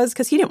important that was,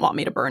 because he didn't want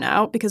me to burn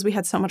out, because we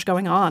had so much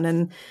going on.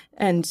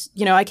 And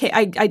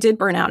I did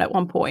burn out at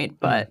one point,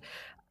 but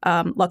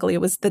luckily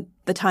it was the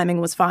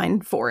timing was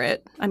fine for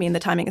it. I mean, the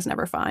timing is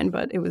never fine,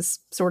 but it was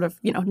sort of,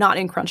 not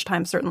in crunch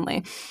time,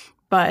 certainly.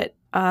 But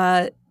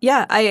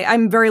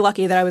I'm very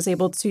lucky that I was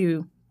able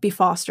to be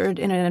fostered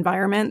in an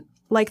environment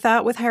like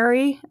that with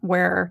Harry,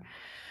 where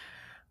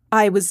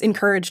I was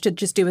encouraged to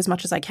just do as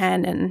much as I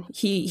can. And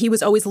he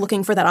was always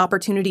looking for that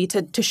opportunity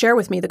to share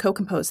with me the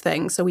co-compose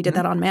thing. So we did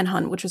that on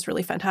Manhunt, which was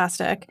really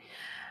fantastic.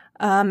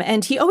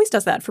 And he always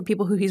does that for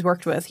people who he's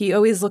worked with. He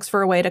always looks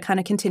for a way to kind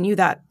of continue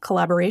that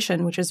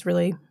collaboration, which is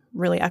really,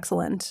 really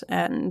excellent.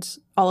 And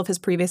all of his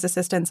previous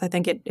assistants, I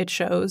think it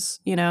shows,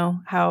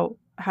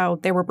 how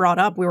they were brought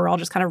up. We were all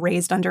just kind of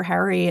raised under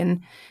Harry,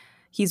 and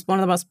he's one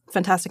of the most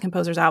fantastic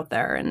composers out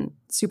there and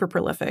super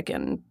prolific,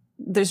 and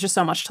there's just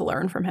so much to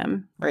learn from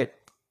him. Right.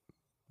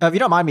 If you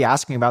don't mind me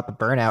asking about the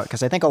burnout,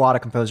 because I think a lot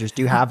of composers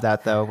do have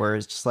that, though, where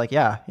it's just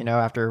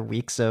after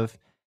weeks of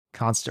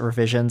constant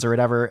revisions or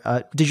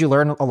whatever, did you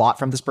learn a lot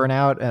from this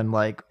burnout? And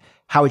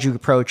how would you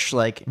approach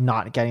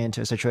not getting into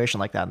a situation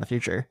like that in the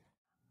future?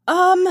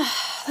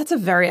 That's a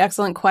very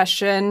excellent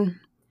question.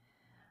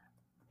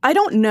 I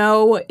don't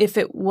know if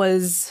it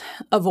was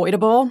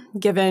avoidable,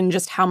 given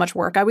just how much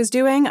work I was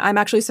doing. I'm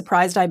actually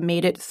surprised I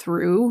made it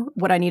through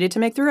what I needed to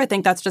make through. I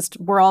think that's just,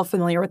 we're all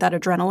familiar with that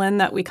adrenaline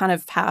that we kind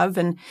of have,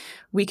 and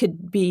we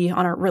could be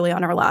on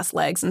our last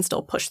legs and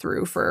still push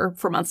through for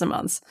months and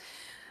months.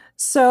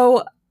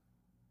 So,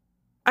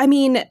 I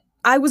mean,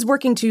 I was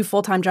working 2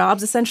 full-time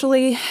jobs,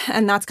 essentially,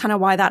 and that's kind of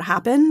why that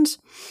happened.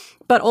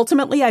 But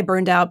ultimately, I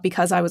burned out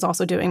because I was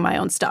also doing my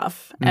own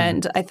stuff.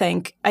 And I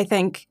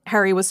think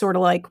Harry was sort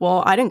of like,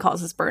 well, I didn't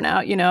cause this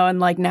burnout,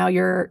 and now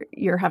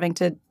you're having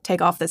to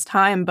take off this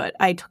time, but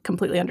I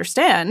completely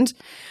understand.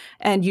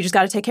 And you just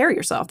got to take care of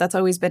yourself. That's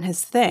always been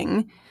his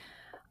thing.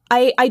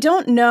 I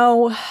don't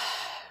know.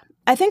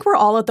 I think we're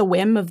all at the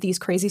whim of these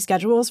crazy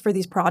schedules for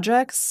these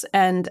projects.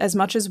 And as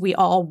much as we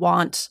all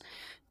want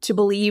to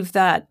believe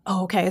that,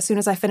 oh, okay, as soon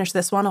as I finish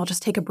this one, I'll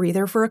just take a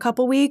breather for a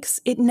couple weeks,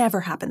 it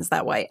never happens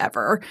that way,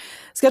 ever.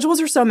 Schedules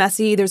are so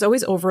messy. There's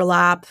always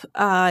overlap.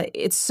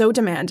 It's so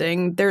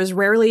demanding. There's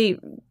rarely,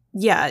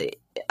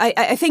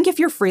 I think if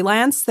you're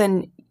freelance,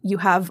 then you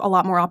have a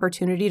lot more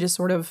opportunity to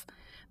sort of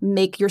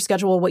make your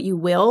schedule what you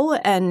will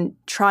and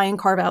try and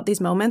carve out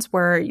these moments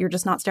where you're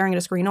just not staring at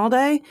a screen all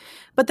day.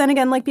 But then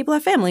again, like, people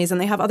have families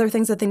and they have other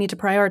things that they need to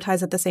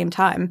prioritize at the same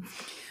time.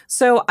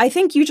 So I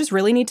think you just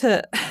really need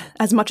to,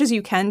 as much as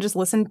you can, just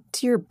listen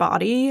to your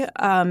body.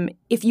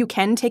 If you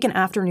can take an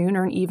afternoon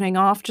or an evening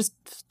off,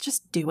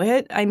 just do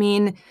it. I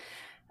mean,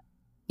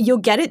 you'll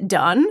get it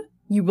done.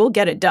 You will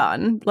get it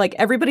done. Like,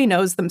 everybody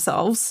knows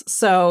themselves.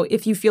 So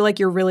if you feel like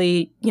you're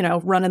really,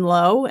 running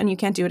low and you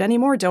can't do it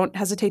anymore, don't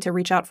hesitate to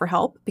reach out for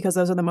help, because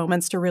those are the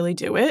moments to really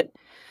do it.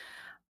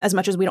 As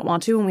much as we don't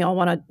want to, and we all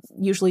want to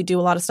usually do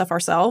a lot of stuff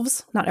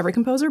ourselves. Not every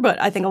composer, but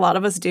I think a lot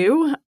of us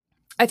do.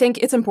 I think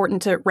it's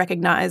important to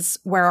recognize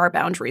where our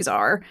boundaries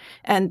are.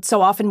 And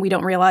so often we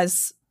don't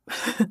realize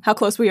how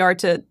close we are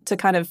to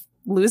kind of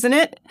losing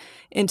it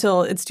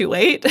until it's too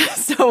late.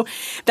 So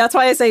that's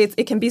why I say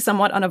it can be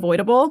somewhat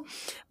unavoidable.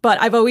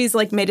 But I've always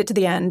made it to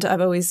the end.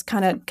 I've always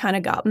kind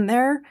of gotten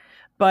there.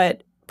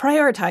 But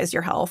prioritize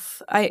your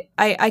health.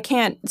 I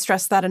can't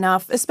stress that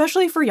enough,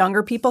 especially for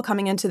younger people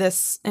coming into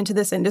this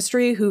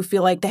industry who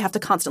feel like they have to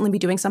constantly be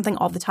doing something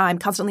all the time,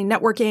 constantly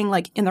networking,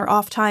 like in their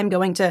off time,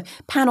 going to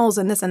panels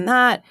and this and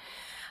that.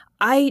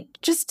 I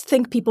just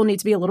think people need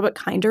to be a little bit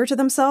kinder to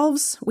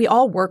themselves. We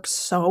all work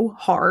so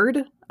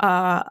hard.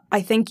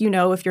 I think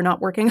if you're not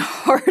working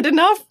hard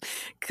enough,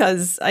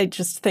 because I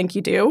just think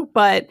you do.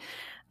 But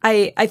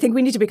I think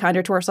we need to be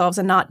kinder to ourselves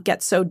and not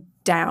get so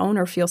down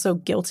or feel so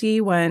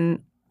guilty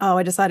when, oh,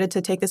 I decided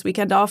to take this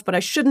weekend off, but I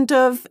shouldn't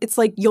have. It's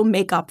like you'll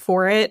make up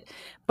for it,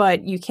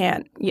 but you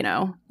can't,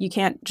 you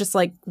can't just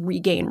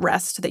regain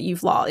rest that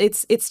you've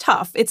lost. It's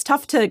tough. It's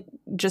tough to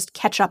just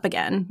catch up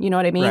again. You know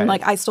what I mean?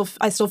 Right. I still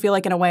feel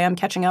like in a way I'm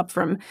catching up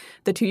from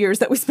the 2 years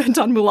that we spent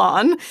on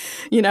Mulan.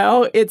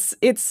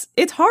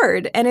 It's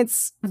hard, and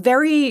it's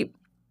very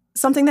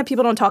something that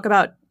people don't talk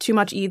about too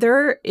much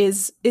either.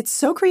 Is it's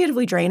so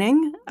creatively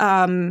draining.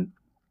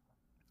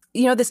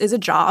 This is a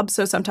job,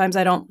 so sometimes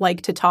I don't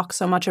like to talk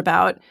so much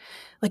about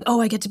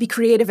I get to be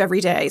creative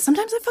every day.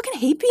 Sometimes I fucking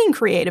hate being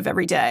creative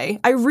every day.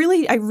 I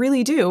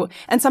really do.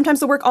 And sometimes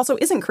the work also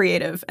isn't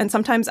creative. And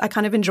sometimes I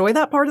kind of enjoy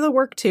that part of the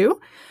work too.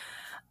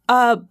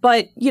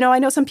 But I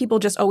know some people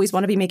just always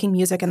want to be making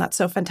music, and that's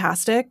so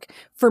fantastic.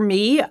 For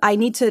me, I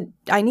need to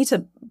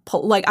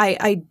pull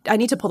I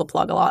need to pull the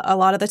plug a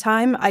lot of the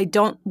time. I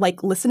don't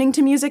like listening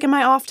to music in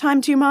my off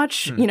time too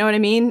much. You know what I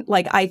mean?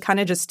 I kind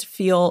of just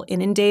feel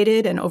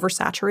inundated and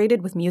oversaturated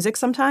with music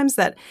sometimes,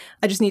 that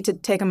I just need to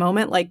take a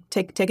moment,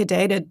 take a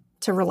day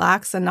to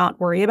relax and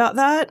not worry about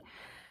that.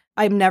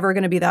 I'm never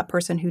going to be that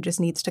person who just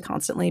needs to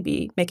constantly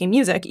be making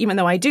music, even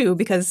though I do,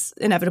 because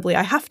inevitably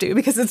I have to,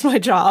 because it's my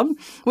job,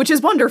 which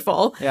is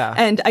wonderful. Yeah.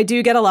 And I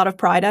do get a lot of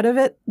pride out of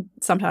it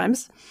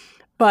sometimes.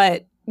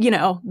 But,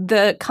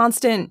 the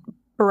constant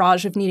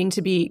barrage of needing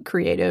to be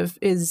creative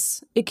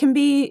it can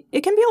be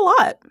a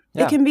lot.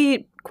 Yeah. It can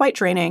be quite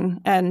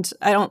draining. And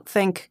I don't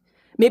think,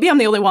 maybe I'm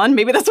the only one,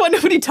 maybe that's why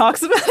nobody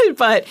talks about it,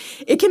 but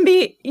it can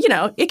be,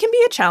 it can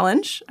be a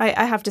challenge,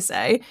 I have to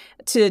say,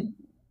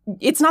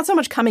 it's not so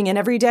much coming in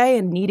every day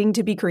and needing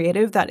to be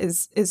creative that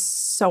is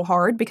so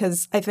hard,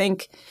 because I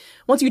think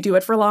once you do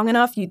it for long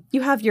enough,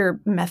 you have your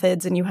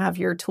methods and you have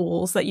your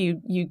tools that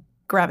you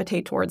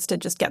gravitate towards to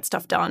just get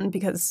stuff done,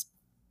 because,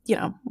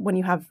 when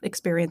you have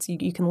experience,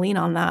 you can lean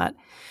on that.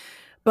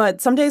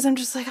 But some days I'm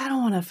just I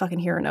don't want to fucking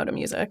hear a note of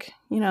music.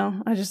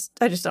 I just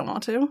don't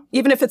want to,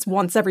 even if it's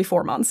once every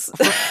 4 months.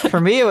 For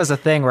me, it was a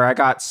thing where I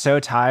got so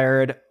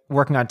tired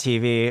working on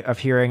TV of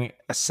hearing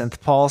a synth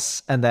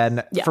pulse, and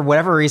then for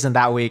whatever reason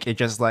that week it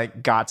just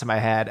got to my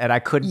head, and I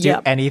couldn't do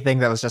anything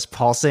that was just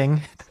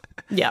pulsing.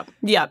 Yeah,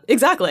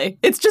 exactly.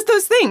 It's just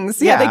those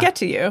things. Yeah, they get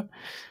to you.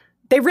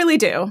 They really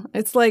do.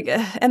 It's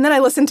and then I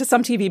listen to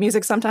some TV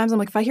music sometimes. I'm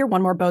like, if I hear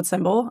one more bowed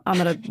cymbal,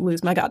 I'm going to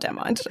lose my goddamn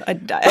mind.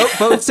 I'd die.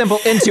 Bowed cymbal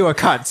into a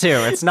cut, too.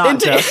 It's not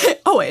just...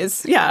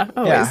 Always. Yeah,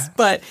 always. Yeah.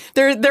 But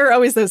there are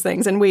always those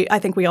things, and I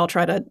think we all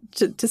try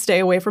to stay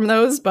away from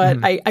those. But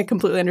I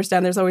completely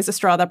understand. There's always a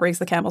straw that breaks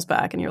the camel's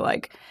back, and you're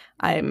like,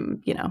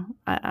 I'm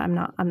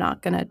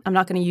not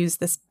gonna use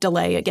this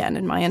delay again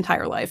in my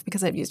entire life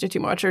because I've used it too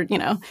much, or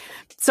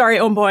sorry,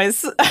 own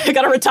boys, I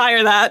gotta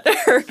retire that.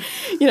 Or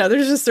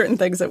there's just certain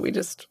things that we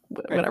just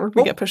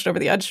we get pushed over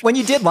the edge. When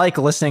you did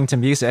listening to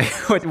music,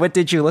 what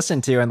did you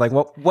listen to, and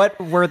what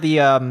were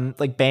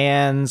the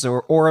bands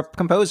or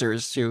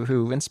composers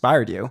who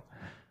inspired you?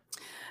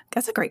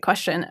 That's a great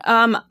question.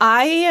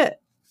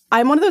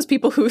 I'm one of those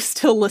people who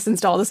still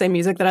listens to all the same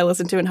music that I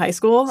listened to in high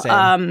school.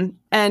 Same.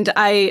 And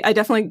I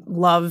definitely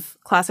love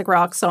classic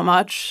rock so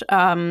much.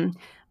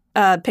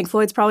 Pink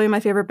Floyd's probably my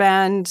favorite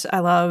band. I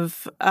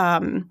love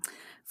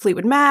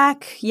Fleetwood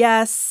Mac,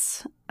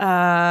 yes.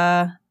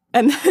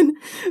 And then,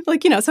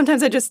 like,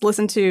 sometimes I just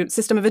listen to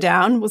System of a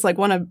Down was like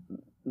one of,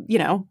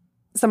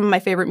 some of my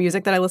favorite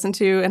music that I listened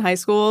to in high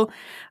school.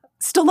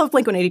 Still love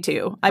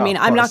Blink-182. I mean,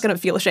 I'm not going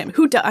to feel ashamed.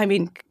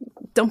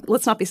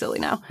 Let's not be silly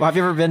now. Well, have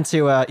you ever been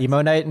to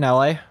emo night in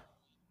LA?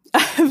 I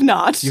have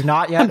not. You've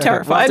not yet? I'm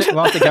terrified.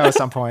 We'll have to go at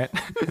some point.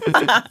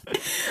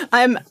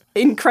 I'm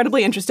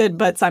incredibly interested,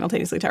 but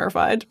simultaneously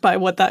terrified by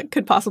what that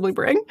could possibly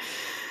bring.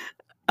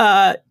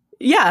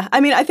 Yeah, I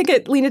mean, I think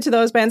it leaned into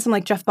those bands, and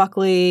like Jeff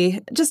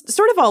Buckley, just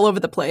sort of all over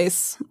the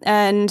place.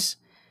 And,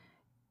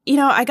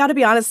 I got to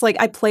be honest, like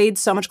I played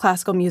so much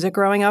classical music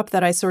growing up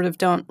that I sort of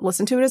don't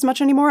listen to it as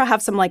much anymore. I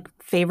have some like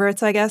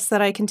favorites, I guess,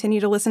 that I continue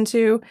to listen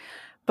to,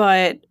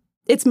 but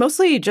it's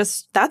mostly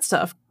just that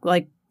stuff,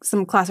 like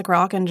some classic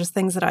rock and just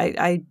things that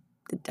I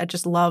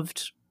just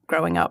loved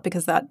growing up,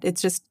 because it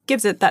just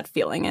gives it that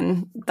feeling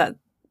and that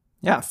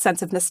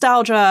sense of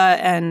nostalgia,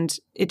 and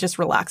it just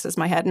relaxes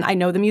my head. And I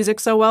know the music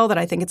so well that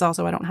I think it's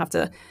also,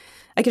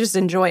 I can just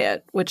enjoy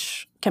it,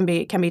 which can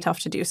be tough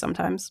to do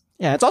sometimes.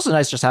 Yeah, it's also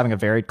nice just having a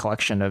varied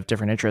collection of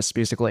different interests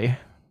musically.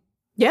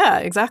 Yeah,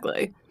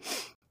 exactly.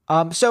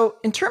 So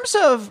in terms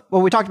of,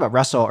 we talked about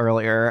Russell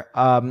earlier.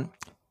 I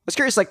was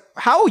curious, like,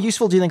 how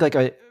useful do you think like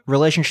a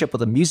relationship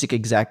with a music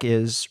exec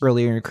is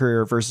earlier in your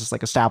career versus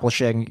like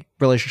establishing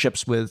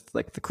relationships with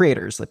like the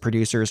creators, like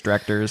producers,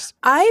 directors?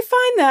 I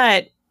find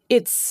that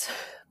it's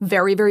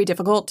very, very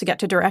difficult to get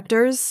to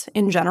directors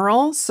in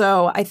general.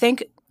 So I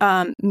think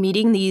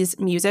meeting these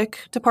music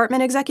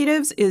department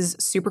executives is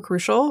super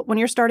crucial when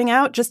you're starting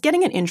out. Just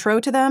getting an intro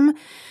to them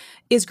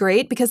is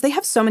great, because they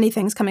have so many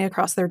things coming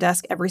across their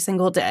desk every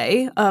single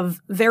day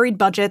of varied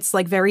budgets,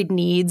 like varied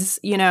needs,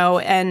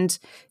 and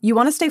you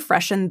want to stay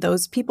fresh in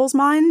those people's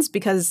minds,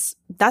 because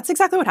that's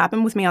exactly what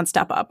happened with me on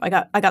Step Up. I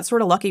got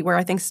sort of lucky where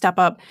I think Step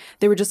Up,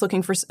 they were just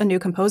looking for a new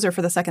composer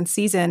for the second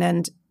season,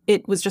 and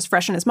it was just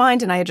fresh in his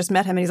mind, and I had just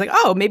met him, and he's like,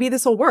 oh, maybe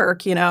this will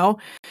work,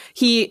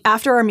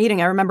 After our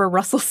meeting, I remember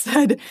Russell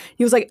said,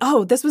 he was like,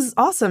 oh, this was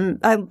awesome.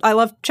 I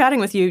love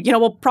chatting with you.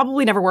 We'll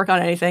probably never work on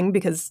anything,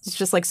 because it's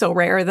just like so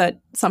rare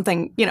that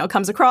something,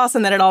 comes across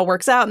and then it all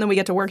works out and then we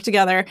get to work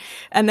together.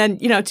 And then,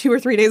 2 or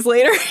 3 days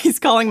later, he's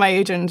calling my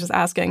agent and just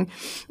asking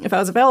if I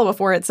was available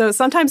for it. So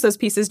sometimes those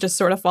pieces just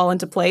sort of fall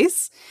into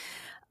place.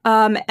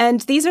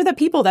 And these are the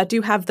people that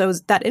do have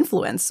that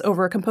influence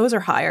over composer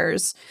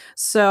hires.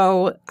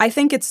 So I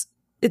think it's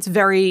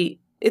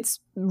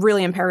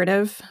really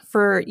imperative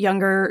for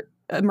younger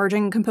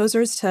emerging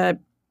composers to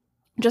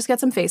just get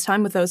some face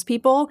time with those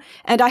people.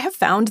 And I have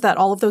found that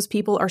all of those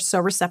people are so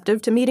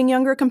receptive to meeting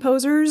younger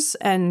composers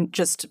and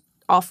just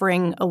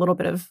offering a little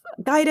bit of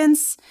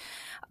guidance.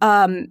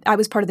 I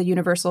was part of the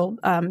Universal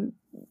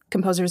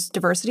Composers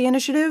Diversity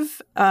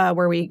Initiative,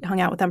 where we hung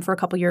out with them for a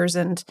couple years,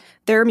 and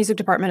their music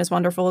department is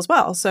wonderful as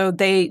well. So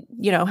they,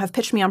 have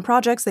pitched me on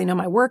projects. They know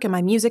my work and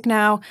my music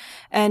now.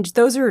 And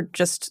those are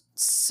just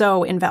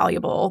so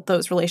invaluable,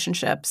 those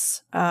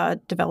relationships,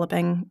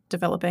 developing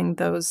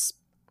those,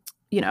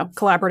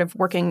 collaborative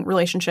working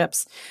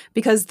relationships,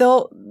 because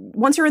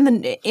once you're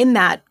in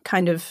that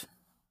kind of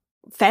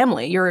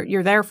family,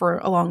 you're there for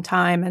a long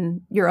time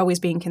and you're always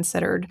being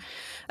considered.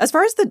 As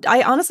far as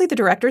the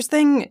directors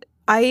thing,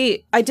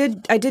 I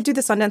did do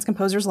the Sundance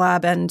Composers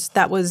Lab, and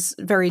that was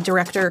very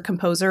director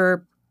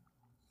composer.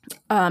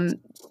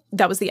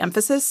 That was the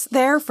emphasis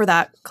there for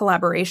that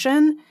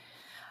collaboration.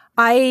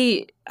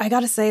 I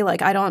gotta say,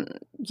 like, I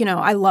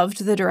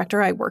loved the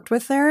director I worked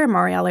with there,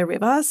 Mariale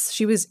Rivas.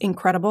 She was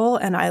incredible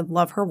and I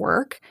love her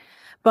work,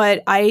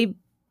 but I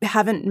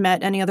haven't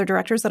met any other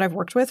directors that I've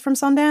worked with from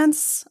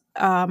Sundance.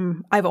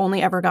 I've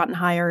only ever gotten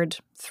hired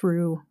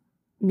through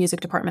music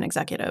department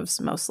executives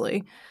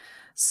mostly.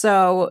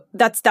 So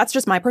that's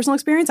just my personal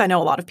experience. I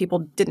know a lot of people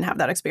didn't have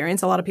that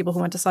experience. A lot of people who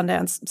went to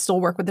Sundance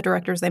still work with the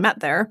directors they met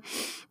there.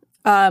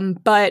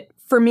 But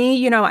for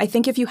me, I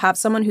think if you have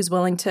someone who's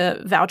willing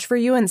to vouch for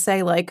you and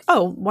say like,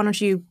 oh, why don't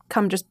you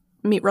come just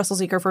meet Russell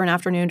Zeker for an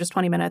afternoon, just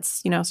 20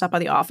 minutes, stop by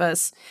the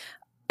office.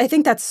 I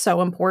think that's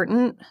so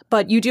important,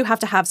 but you do have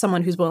to have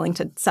someone who's willing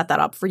to set that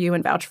up for you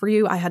and vouch for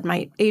you. I had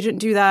my agent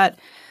do that.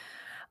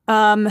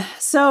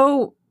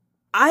 So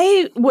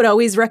I would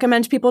always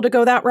recommend people to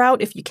go that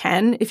route if you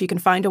can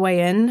find a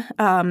way in,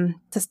 to,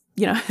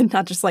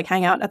 not just like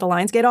hang out at the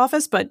Lionsgate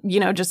office, but,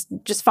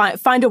 just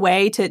find a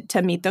way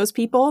to meet those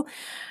people.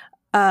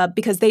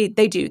 Because they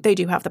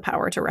do have the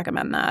power to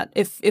recommend that.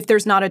 If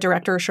there's not a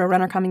director or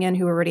showrunner coming in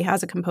who already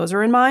has a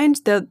composer in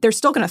mind, they're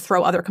still going to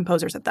throw other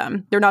composers at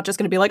them. They're not just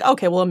going to be like,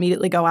 okay, we'll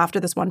immediately go after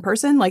this one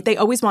person. Like, they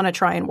always want to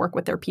try and work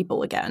with their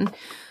people again.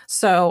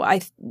 So I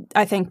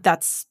think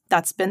that's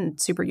been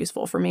super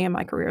useful for me in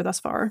my career thus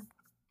far.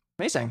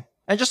 Amazing.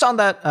 And just on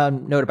that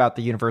note about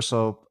the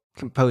Universal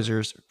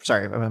Composers,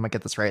 sorry, I might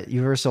get this right.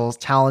 Universal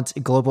Talent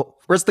Global,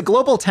 where's the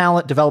Global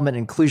Talent Development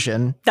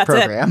Inclusion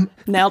Program?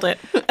 It. Nailed it.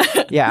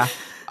 Yeah.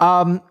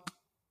 I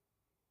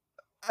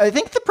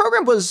think the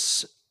program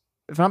was,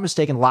 if I'm not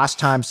mistaken, last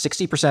time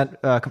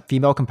 60%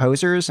 female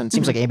composers, and it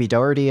seems like Amy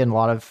Doherty and a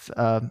lot of,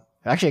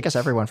 actually, I guess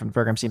everyone from the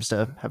program seems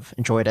to have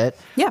enjoyed it.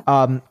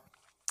 Yeah.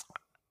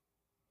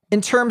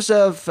 In terms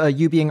of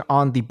you being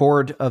on the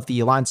board of the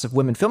Alliance of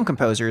Women Film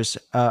Composers,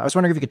 I was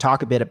wondering if you could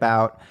talk a bit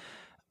about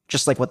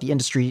just like what the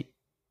industry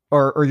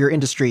or your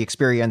industry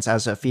experience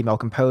as a female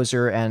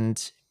composer,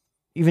 and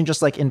even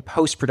just like in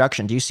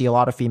post-production, do you see a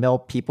lot of female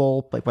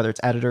people, like whether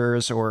it's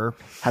editors, or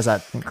has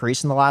that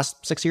increased in the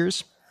last 6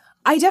 years?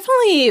 I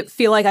definitely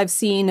feel like I've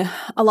seen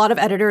a lot of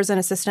editors and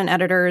assistant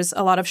editors,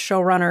 a lot of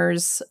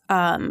showrunners,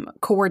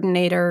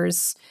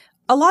 coordinators,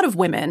 a lot of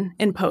women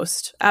in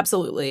post.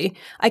 Absolutely.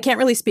 I can't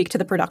really speak to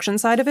the production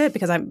side of it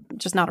because I'm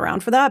just not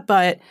around for that.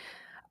 But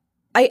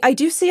I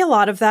do see a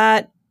lot of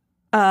that.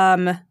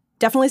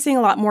 Definitely seeing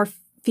a lot more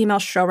female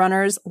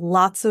showrunners,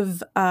 lots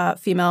of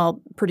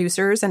female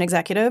producers and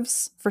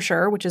executives for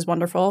sure, which is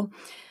wonderful.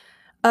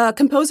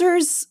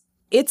 Composers,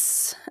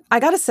 I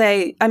gotta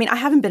say, I mean, I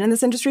haven't been in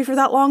this industry for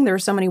that long. There are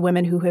so many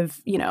women who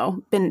have,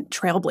 been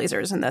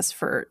trailblazers in this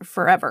for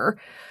forever.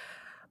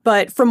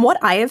 But from what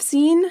I have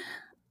seen,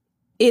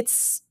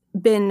 it's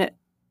been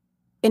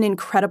an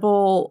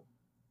incredible,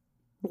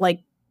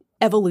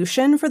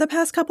 evolution for the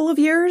past couple of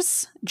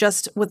years.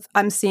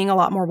 I'm seeing a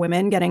lot more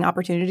women getting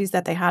opportunities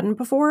that they hadn't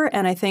before.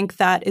 And I think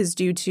that is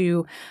due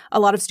to a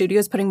lot of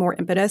studios putting more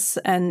impetus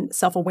and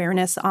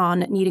self-awareness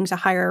on needing to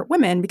hire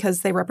women because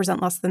they represent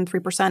less than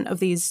 3% of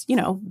these,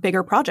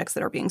 bigger projects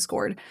that are being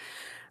scored.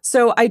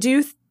 So I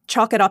do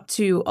chalk it up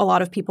to a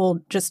lot of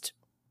people just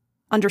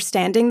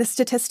understanding the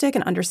statistic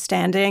and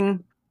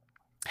understanding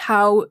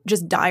how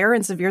just dire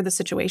and severe the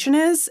situation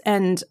is.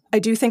 And I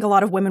do think a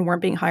lot of women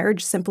weren't being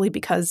hired simply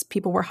because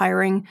people were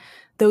hiring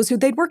those who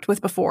they'd worked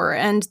with before.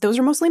 And those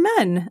are mostly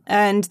men.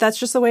 And that's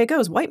just the way it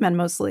goes, white men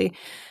mostly.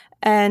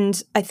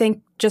 And I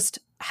think just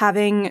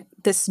having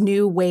this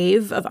new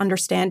wave of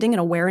understanding and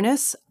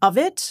awareness of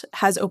it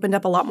has opened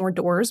up a lot more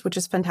doors, which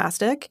is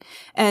fantastic.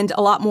 And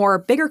a lot more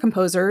bigger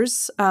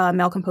composers,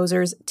 male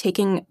composers,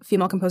 taking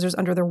female composers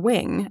under their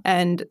wing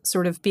and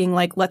sort of being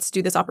like, let's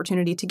do this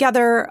opportunity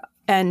together,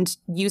 and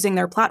using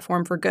their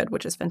platform for good,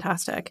 which is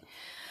fantastic.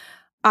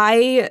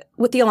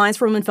 With the Alliance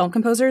for Women Film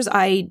Composers,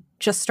 I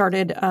just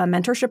started a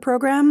mentorship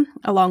program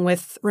along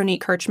with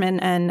Ronit Kirchman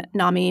and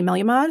Nami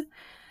Melyamad.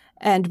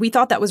 And we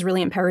thought that was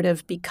really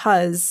imperative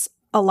because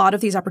a lot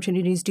of these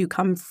opportunities do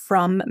come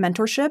from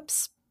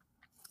mentorships,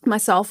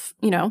 myself,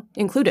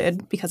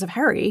 included because of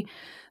Harry.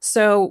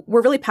 So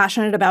we're really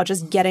passionate about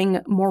just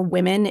getting more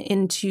women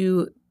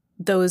into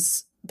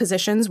those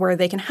positions where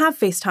they can have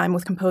FaceTime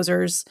with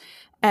composers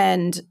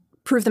and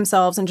prove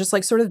themselves and just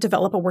sort of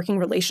develop a working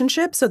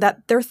relationship so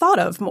that they're thought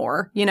of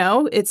more.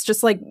 It's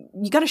just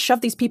you got to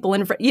shove these people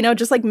in,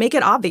 just make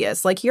it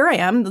obvious. Here I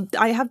am.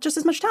 I have just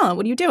as much talent.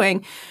 What are you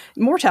doing?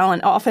 More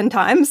talent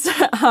oftentimes.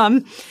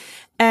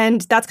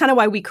 And that's kind of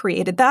why we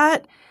created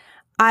that.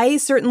 I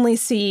certainly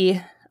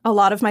see a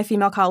lot of my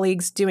female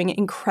colleagues doing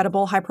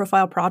incredible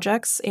high-profile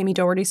projects, Amy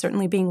Doherty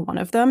certainly being one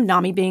of them,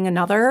 Nami being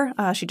another.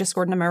 She just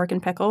scored an American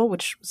Pickle,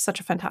 which was such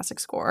a fantastic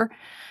score.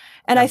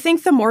 And I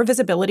think the more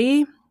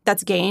visibility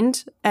that's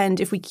gained, and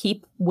if we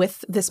keep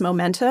with this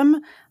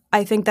momentum,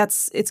 I think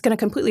it's going to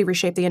completely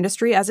reshape the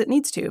industry as it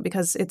needs to,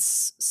 because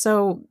it's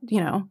so,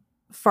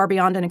 far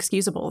beyond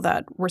inexcusable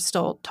that we're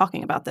still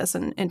talking about this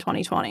in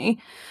 2020,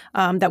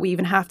 that we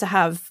even have to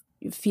have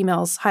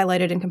females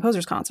highlighted in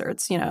composers'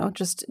 concerts.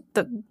 Just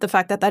the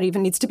fact that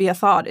even needs to be a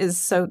thought is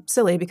so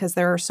silly because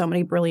there are so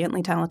many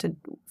brilliantly talented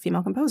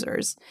female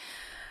composers.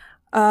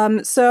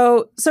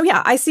 So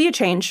yeah, I see a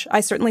change.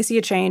 I certainly see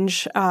a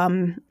change.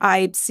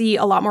 I see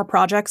a lot more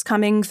projects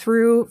coming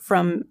through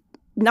from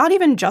not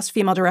even just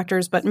female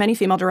directors, but many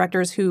female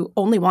directors who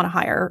only want to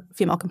hire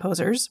female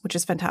composers, which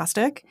is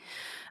fantastic.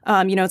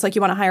 It's like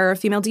you want to hire a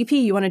female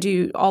DP, you want to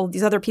do all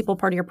these other people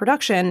part of your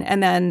production,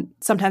 and then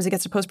sometimes it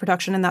gets to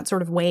post-production and that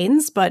sort of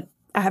wanes, but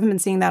I haven't been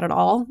seeing that at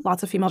all.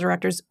 Lots of female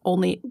directors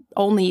only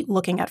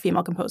looking at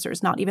female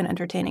composers, not even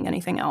entertaining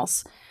anything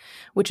else.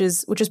 Which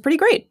is pretty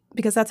great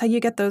because that's how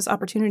you get those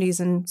opportunities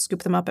and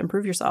scoop them up and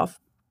prove yourself.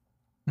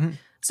 Mm-hmm.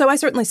 So I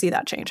certainly see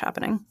that change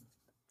happening.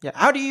 Yeah.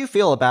 How do you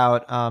feel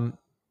about,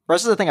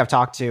 this is the thing I've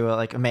talked to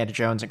Amanda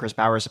Jones and Chris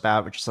Bowers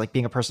about, which is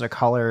being a person of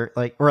color,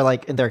 or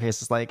in their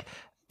cases,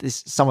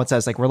 someone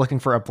says we're looking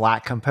for a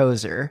Black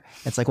composer.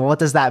 It's well, what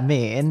does that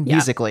mean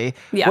musically?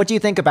 Yeah. What do you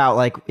think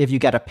about if you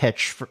get a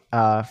pitch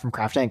from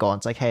Craft Angle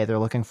and it's hey, they're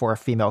looking for a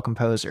female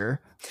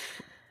composer?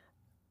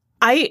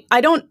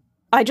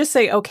 I just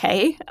say,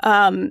 okay.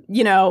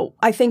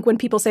 I think when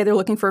people say they're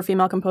looking for a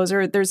female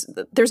composer, there's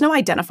no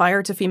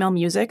identifier to female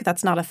music.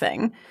 That's not a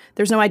thing.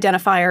 There's no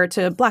identifier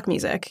to Black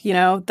music.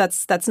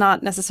 That's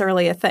not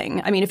necessarily a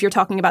thing. I mean, if you're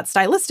talking about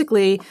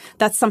stylistically,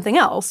 that's something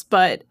else.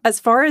 But as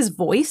far as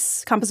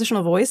voice,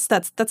 compositional voice,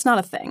 that's not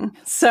a thing.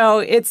 So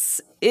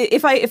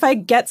if I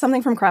get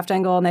something from Craft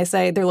Angle and they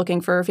say they're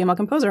looking for a female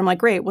composer, I'm like,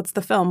 great, what's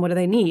the film? What do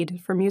they need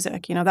for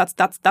music?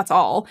 That's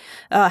all.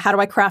 How do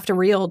I craft a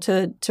reel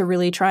to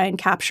really try and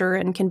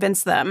capture and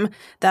convince them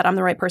that I'm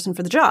the right person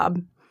for the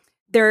job?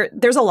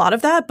 There's a lot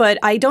of that, but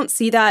I don't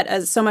see that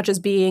as so much as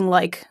being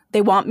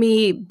they want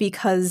me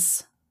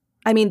because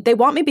I'm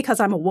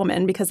a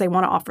woman because they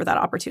want to offer that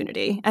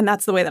opportunity. And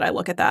that's the way that I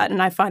look at that.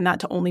 And I find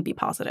that to only be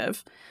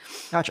positive.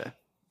 Gotcha.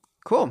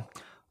 Cool.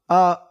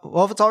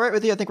 Well, if it's all right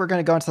with you, I think we're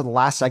going to go into the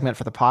last segment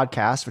for the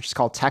podcast, which is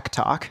called Tech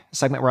Talk, a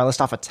segment where I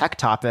list off a tech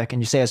topic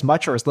and you say as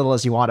much or as little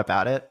as you want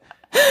about it.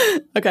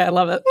 Okay, I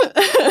love it.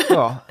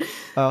 Cool.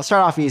 I'll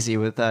start off easy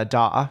with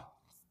DAW.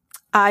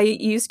 I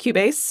use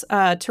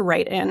Cubase to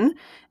write in,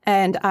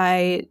 and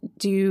I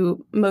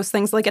do most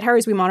things. Like at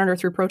Harry's, we monitor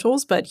through Pro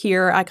Tools, but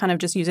here I kind of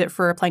just use it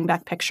for playing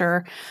back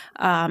picture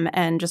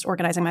and just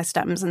organizing my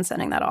stems and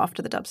sending that off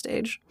to the dub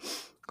stage.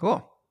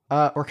 Cool.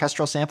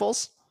 Orchestral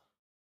samples?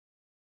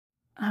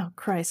 Oh,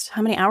 Christ.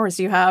 How many hours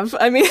do you have?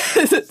 I mean,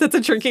 that's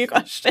a tricky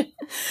question.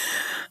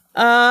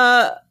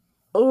 Oh,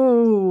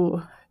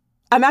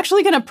 I'm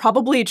actually going to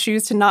probably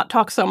choose to not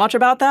talk so much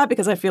about that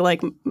because I feel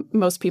like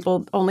most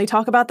people only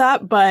talk about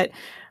that. But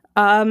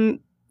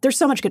there's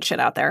so much good shit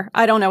out there.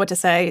 I don't know what to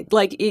say.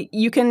 Like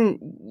you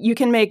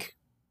can make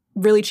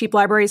really cheap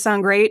libraries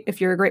sound great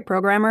if you're a great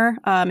programmer,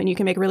 and you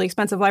can make really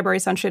expensive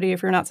libraries sound shitty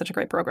if you're not such a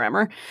great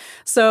programmer.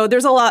 So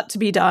there's a lot to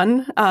be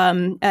done,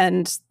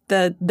 and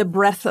the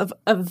breadth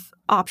of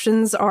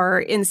options are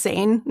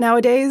insane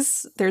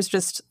nowadays.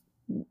 There's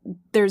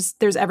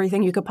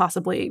everything you could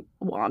possibly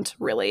want,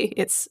 really.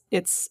 It's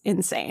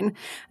insane.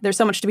 There's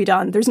so much to be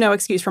done. There's no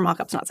excuse for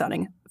mockups not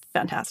sounding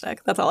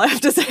fantastic. That's all I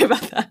have to say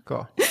about that.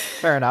 Cool.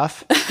 Fair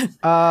enough.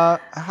 How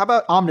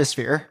about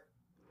Omnisphere?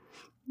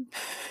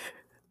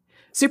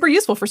 Super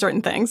useful for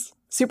certain things.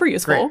 Super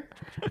useful.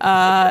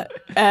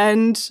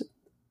 And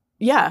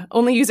yeah,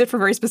 only use it for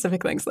very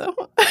specific things, though.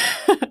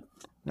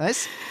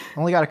 Nice.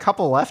 Only got a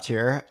couple left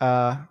here.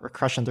 We're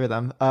crushing through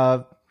them.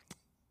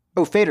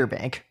 Fader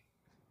Bank.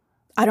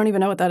 I don't even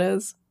know what that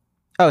is.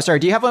 Oh, sorry.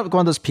 Do you have one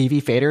of those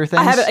PV fader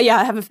things? I have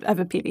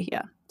a PV.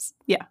 Yeah.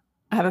 Yeah.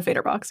 I have a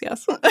fader box.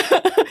 Yes.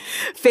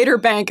 Fader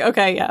Bank.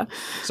 Okay. Yeah.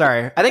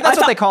 Sorry. I think that's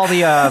what they call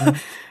the,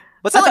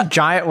 what's that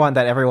giant one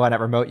that everyone at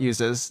Remote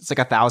uses? It's like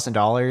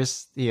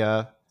 $1,000.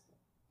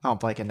 I'm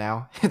blanking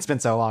now. It's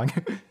been so long.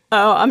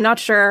 Oh, I'm not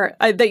sure.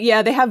 They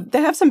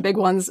have some big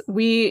ones.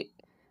 We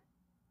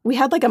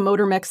had like a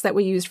motor mix that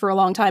we used for a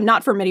long time,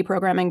 not for MIDI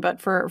programming,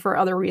 but for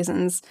other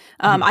reasons.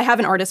 I have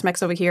an artist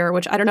mix over here,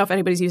 which I don't know if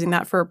anybody's using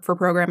that for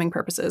programming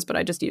purposes, but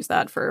I just use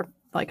that for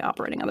like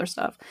operating other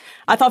stuff.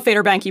 I thought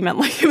Fader Bank, you meant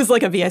like it was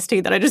like a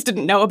VST that I just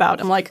didn't know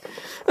about. I'm like...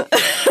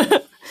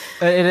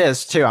 It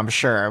is too, I'm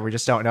sure. We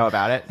just don't know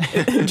about it.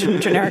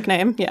 Generic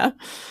name, yeah.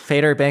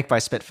 Fader Bank by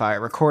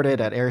Spitfire,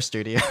 recorded at Air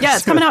Studios. Yeah,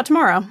 it's coming out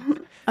tomorrow.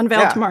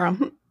 Unveiled tomorrow.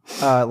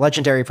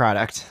 Legendary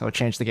product. It'll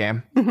change the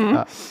game.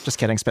 Mm-hmm. Just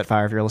kidding,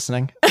 Spitfire, if you're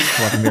listening.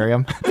 Love you,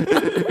 Miriam.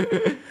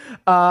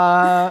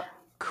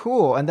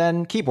 Cool. And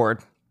then keyboard.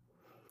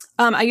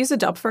 I use a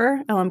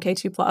Dubfer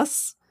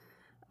LMK2+.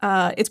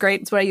 It's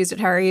great. It's what I used at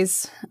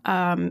Harry's.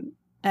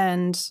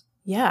 And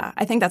yeah,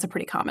 I think that's a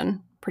pretty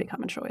common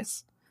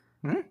choice.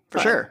 For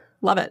sure.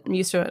 Love it. I'm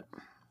used to it.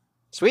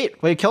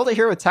 Sweet. Well, you killed it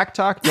here with Tech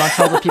Talk. Do you want to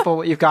tell the people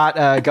what you've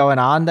got going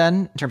on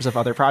then in terms of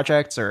other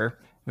projects, or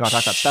you want to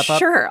talk about Step Up?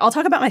 Sure. I'll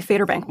talk about my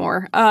Fader Bank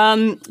more.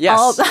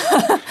 Yes.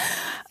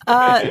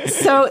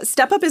 So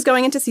Step Up is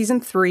going into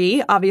season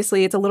 3.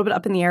 Obviously, it's a little bit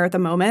up in the air at the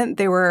moment.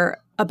 They were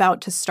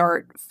about to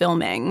start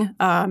filming,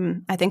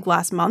 I think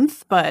last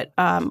month, but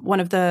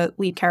one of the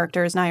lead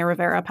characters, Naya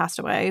Rivera, passed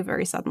away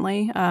very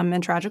suddenly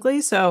and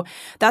tragically. So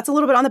that's a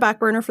little bit on the back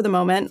burner for the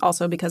moment,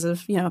 also because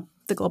of,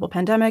 the global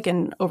pandemic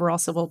and overall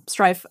civil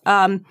strife.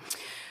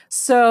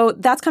 So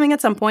that's coming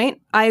at some point.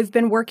 I've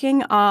been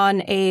working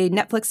on a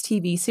Netflix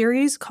TV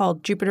series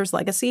called Jupiter's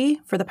Legacy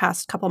for the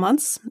past couple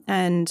months,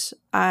 and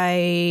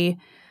I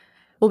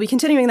will be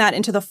continuing that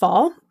into the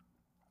fall.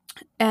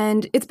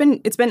 And it's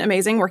been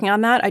amazing working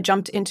on that. I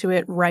jumped into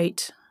it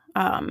right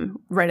at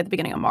the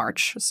beginning of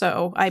March.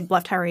 So I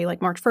left Harry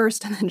like March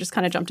 1st and then just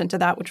kind of jumped into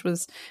that, which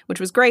was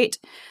great.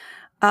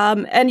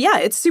 And yeah,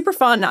 it's super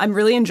fun. I'm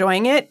really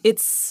enjoying it.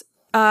 It's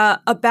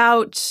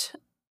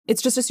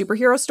it's just a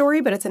superhero story,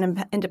 but it's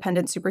an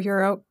independent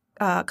superhero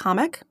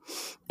comic.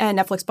 And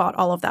Netflix bought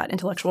all of that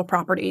intellectual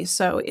property.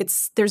 So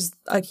there's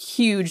a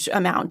huge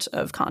amount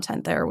of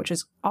content there, which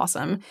is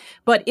awesome.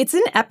 But it's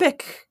an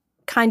epic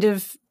kind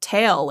of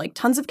tale, like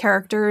tons of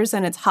characters,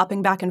 and it's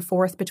hopping back and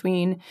forth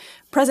between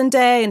present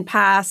day and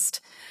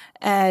past.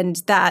 And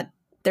that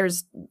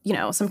there's,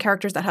 some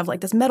characters that have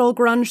like this metal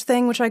grunge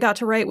thing, which I got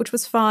to write, which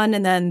was fun.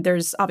 And then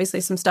there's obviously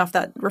some stuff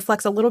that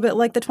reflects a little bit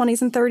like the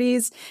 20s and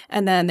 30s.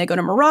 And then they go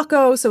to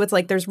Morocco. So it's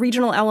like there's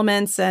regional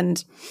elements.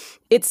 And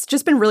it's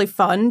just been really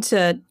fun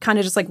to kind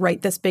of just like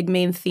write this big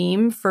main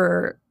theme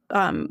for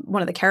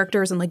one of the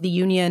characters and like the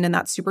Union and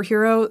that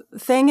superhero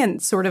thing,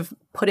 and sort of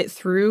put it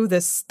through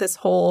this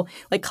whole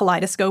like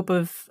kaleidoscope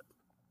of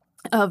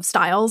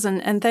styles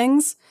and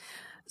things.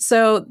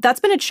 So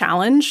that's been a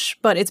challenge,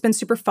 but it's been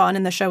super fun,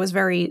 and the show is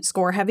very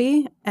score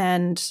heavy,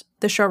 and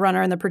the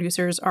showrunner and the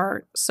producers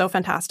are so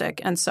fantastic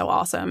and so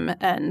awesome,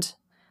 and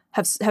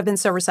have been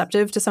so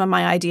receptive to some of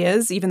my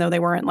ideas, even though they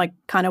weren't like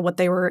kind of what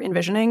they were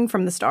envisioning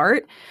from the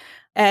start.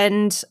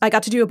 And I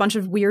got to do a bunch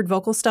of weird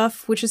vocal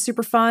stuff, which is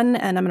super fun.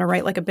 And I'm going to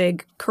write like a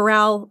big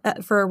chorale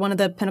for one of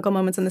the pinnacle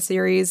moments in the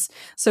series.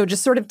 So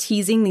just sort of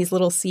teasing these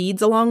little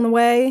seeds along the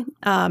way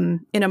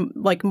in a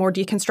like more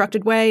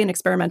deconstructed way, an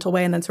experimental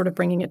way, and then sort of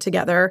bringing it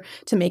together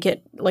to make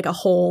it like a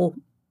whole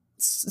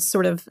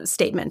sort of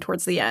statement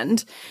towards the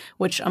end,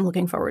 which I'm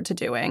looking forward to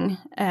doing.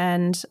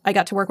 And I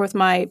got to work with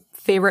my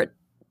favorite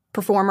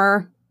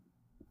performer,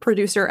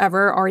 producer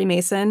ever, Ari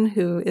Mason,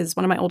 who is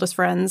one of my oldest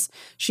friends.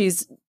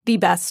 She's the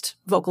best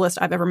vocalist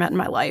I've ever met in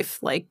my life,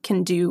 like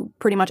can do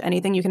pretty much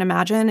anything you can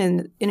imagine,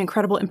 and an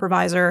incredible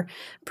improviser,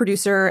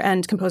 producer,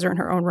 and composer in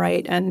her own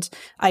right. And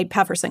I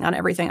have her sing on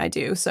everything I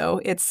do.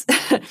 So it's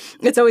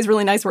it's always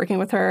really nice working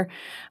with her.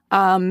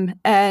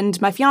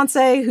 And my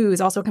fiance, who is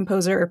also a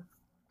composer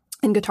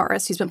and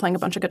guitarist, he's been playing a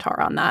bunch of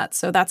guitar on that.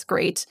 So that's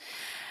great.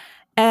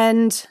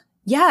 And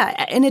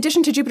yeah, in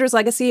addition to Jupiter's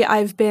Legacy,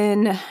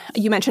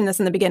 you mentioned this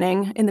in the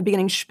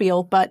beginning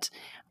spiel, but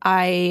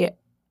I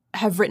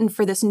have written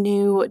for this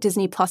new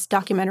Disney Plus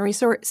documentary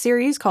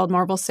series called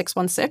Marvel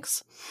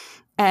 616.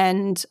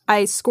 And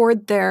I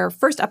scored their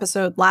first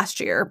episode last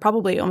year,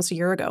 probably almost a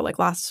year ago, like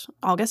last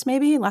August,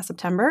 maybe, last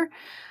September.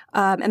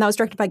 And that was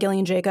directed by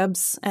Gillian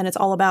Jacobs. And it's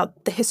all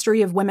about the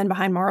history of women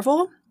behind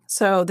Marvel.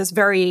 So this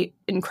very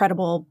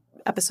incredible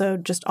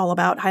episode just all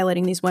about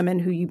highlighting these women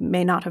who you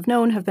may not have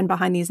known have been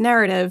behind these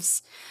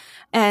narratives.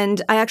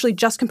 And I actually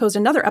just composed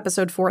another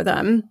episode for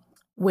them,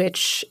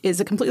 which is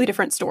a completely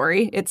different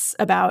story. It's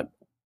about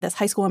this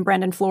high school in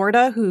Brandon,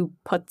 Florida, who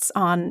puts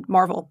on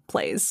Marvel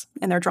plays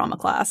in their drama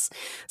class.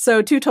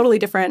 So two totally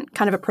different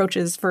kind of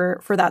approaches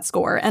for that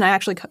score. And I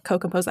actually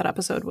co-composed that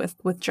episode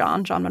with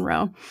John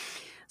Monroe.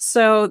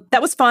 So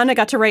that was fun. I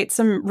got to write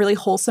some really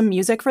wholesome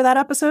music for that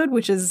episode,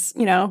 which is,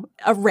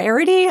 a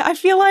rarity, I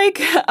feel like.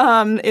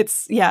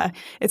 It's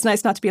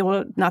nice not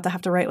to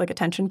have to write like a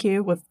tension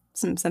cue with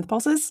some synth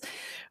pulses.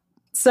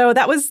 So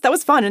that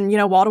was fun, and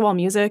wall-to-wall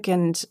music,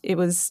 and it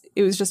was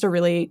just a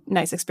really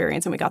nice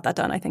experience, and we got that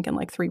done I think in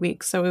like 3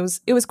 weeks. So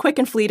it was quick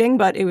and fleeting,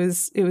 but it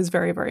was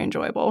very, very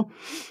enjoyable.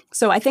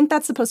 So I think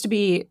that's supposed to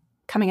be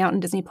coming out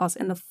in Disney Plus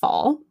in the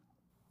fall.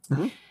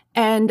 Mm-hmm.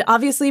 And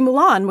obviously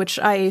Mulan, which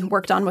I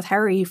worked on with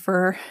Harry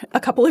for a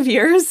couple of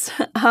years.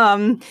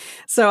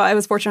 So I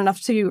was fortunate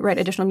enough to write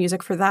additional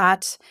music for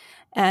that.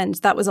 And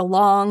that was a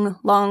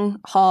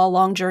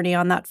long journey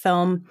on that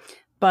film.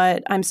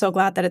 But I'm so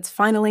glad that it's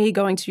finally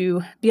going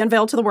to be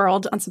unveiled to the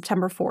world on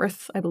September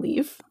 4th, I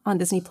believe, on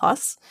Disney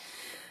Plus.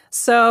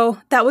 So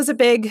that was a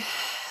big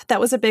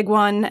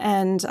one,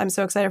 and I'm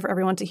so excited for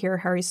everyone to hear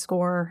Harry's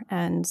score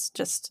and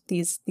just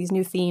these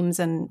new themes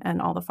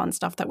and all the fun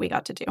stuff that we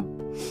got to do.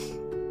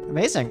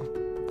 Amazing.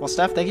 Well,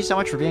 Steph, thank you so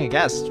much for being a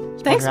guest.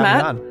 Thanks,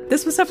 Matt.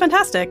 This was so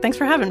fantastic. Thanks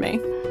for having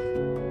me.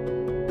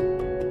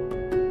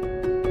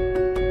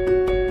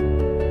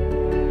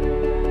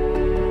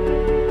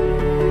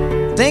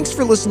 Thanks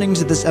for listening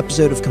to this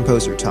episode of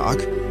Composer Talk.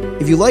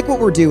 If you like what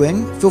we're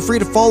doing, feel free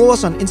to follow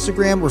us on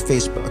Instagram or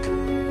Facebook.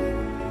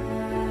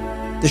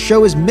 The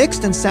show is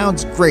mixed and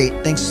sounds great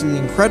thanks to the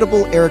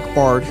incredible Eric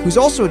Bard, who's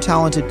also a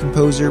talented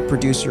composer,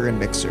 producer, and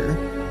mixer.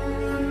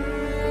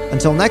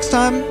 Until next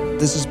time,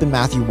 this has been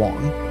Matthew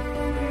Wong.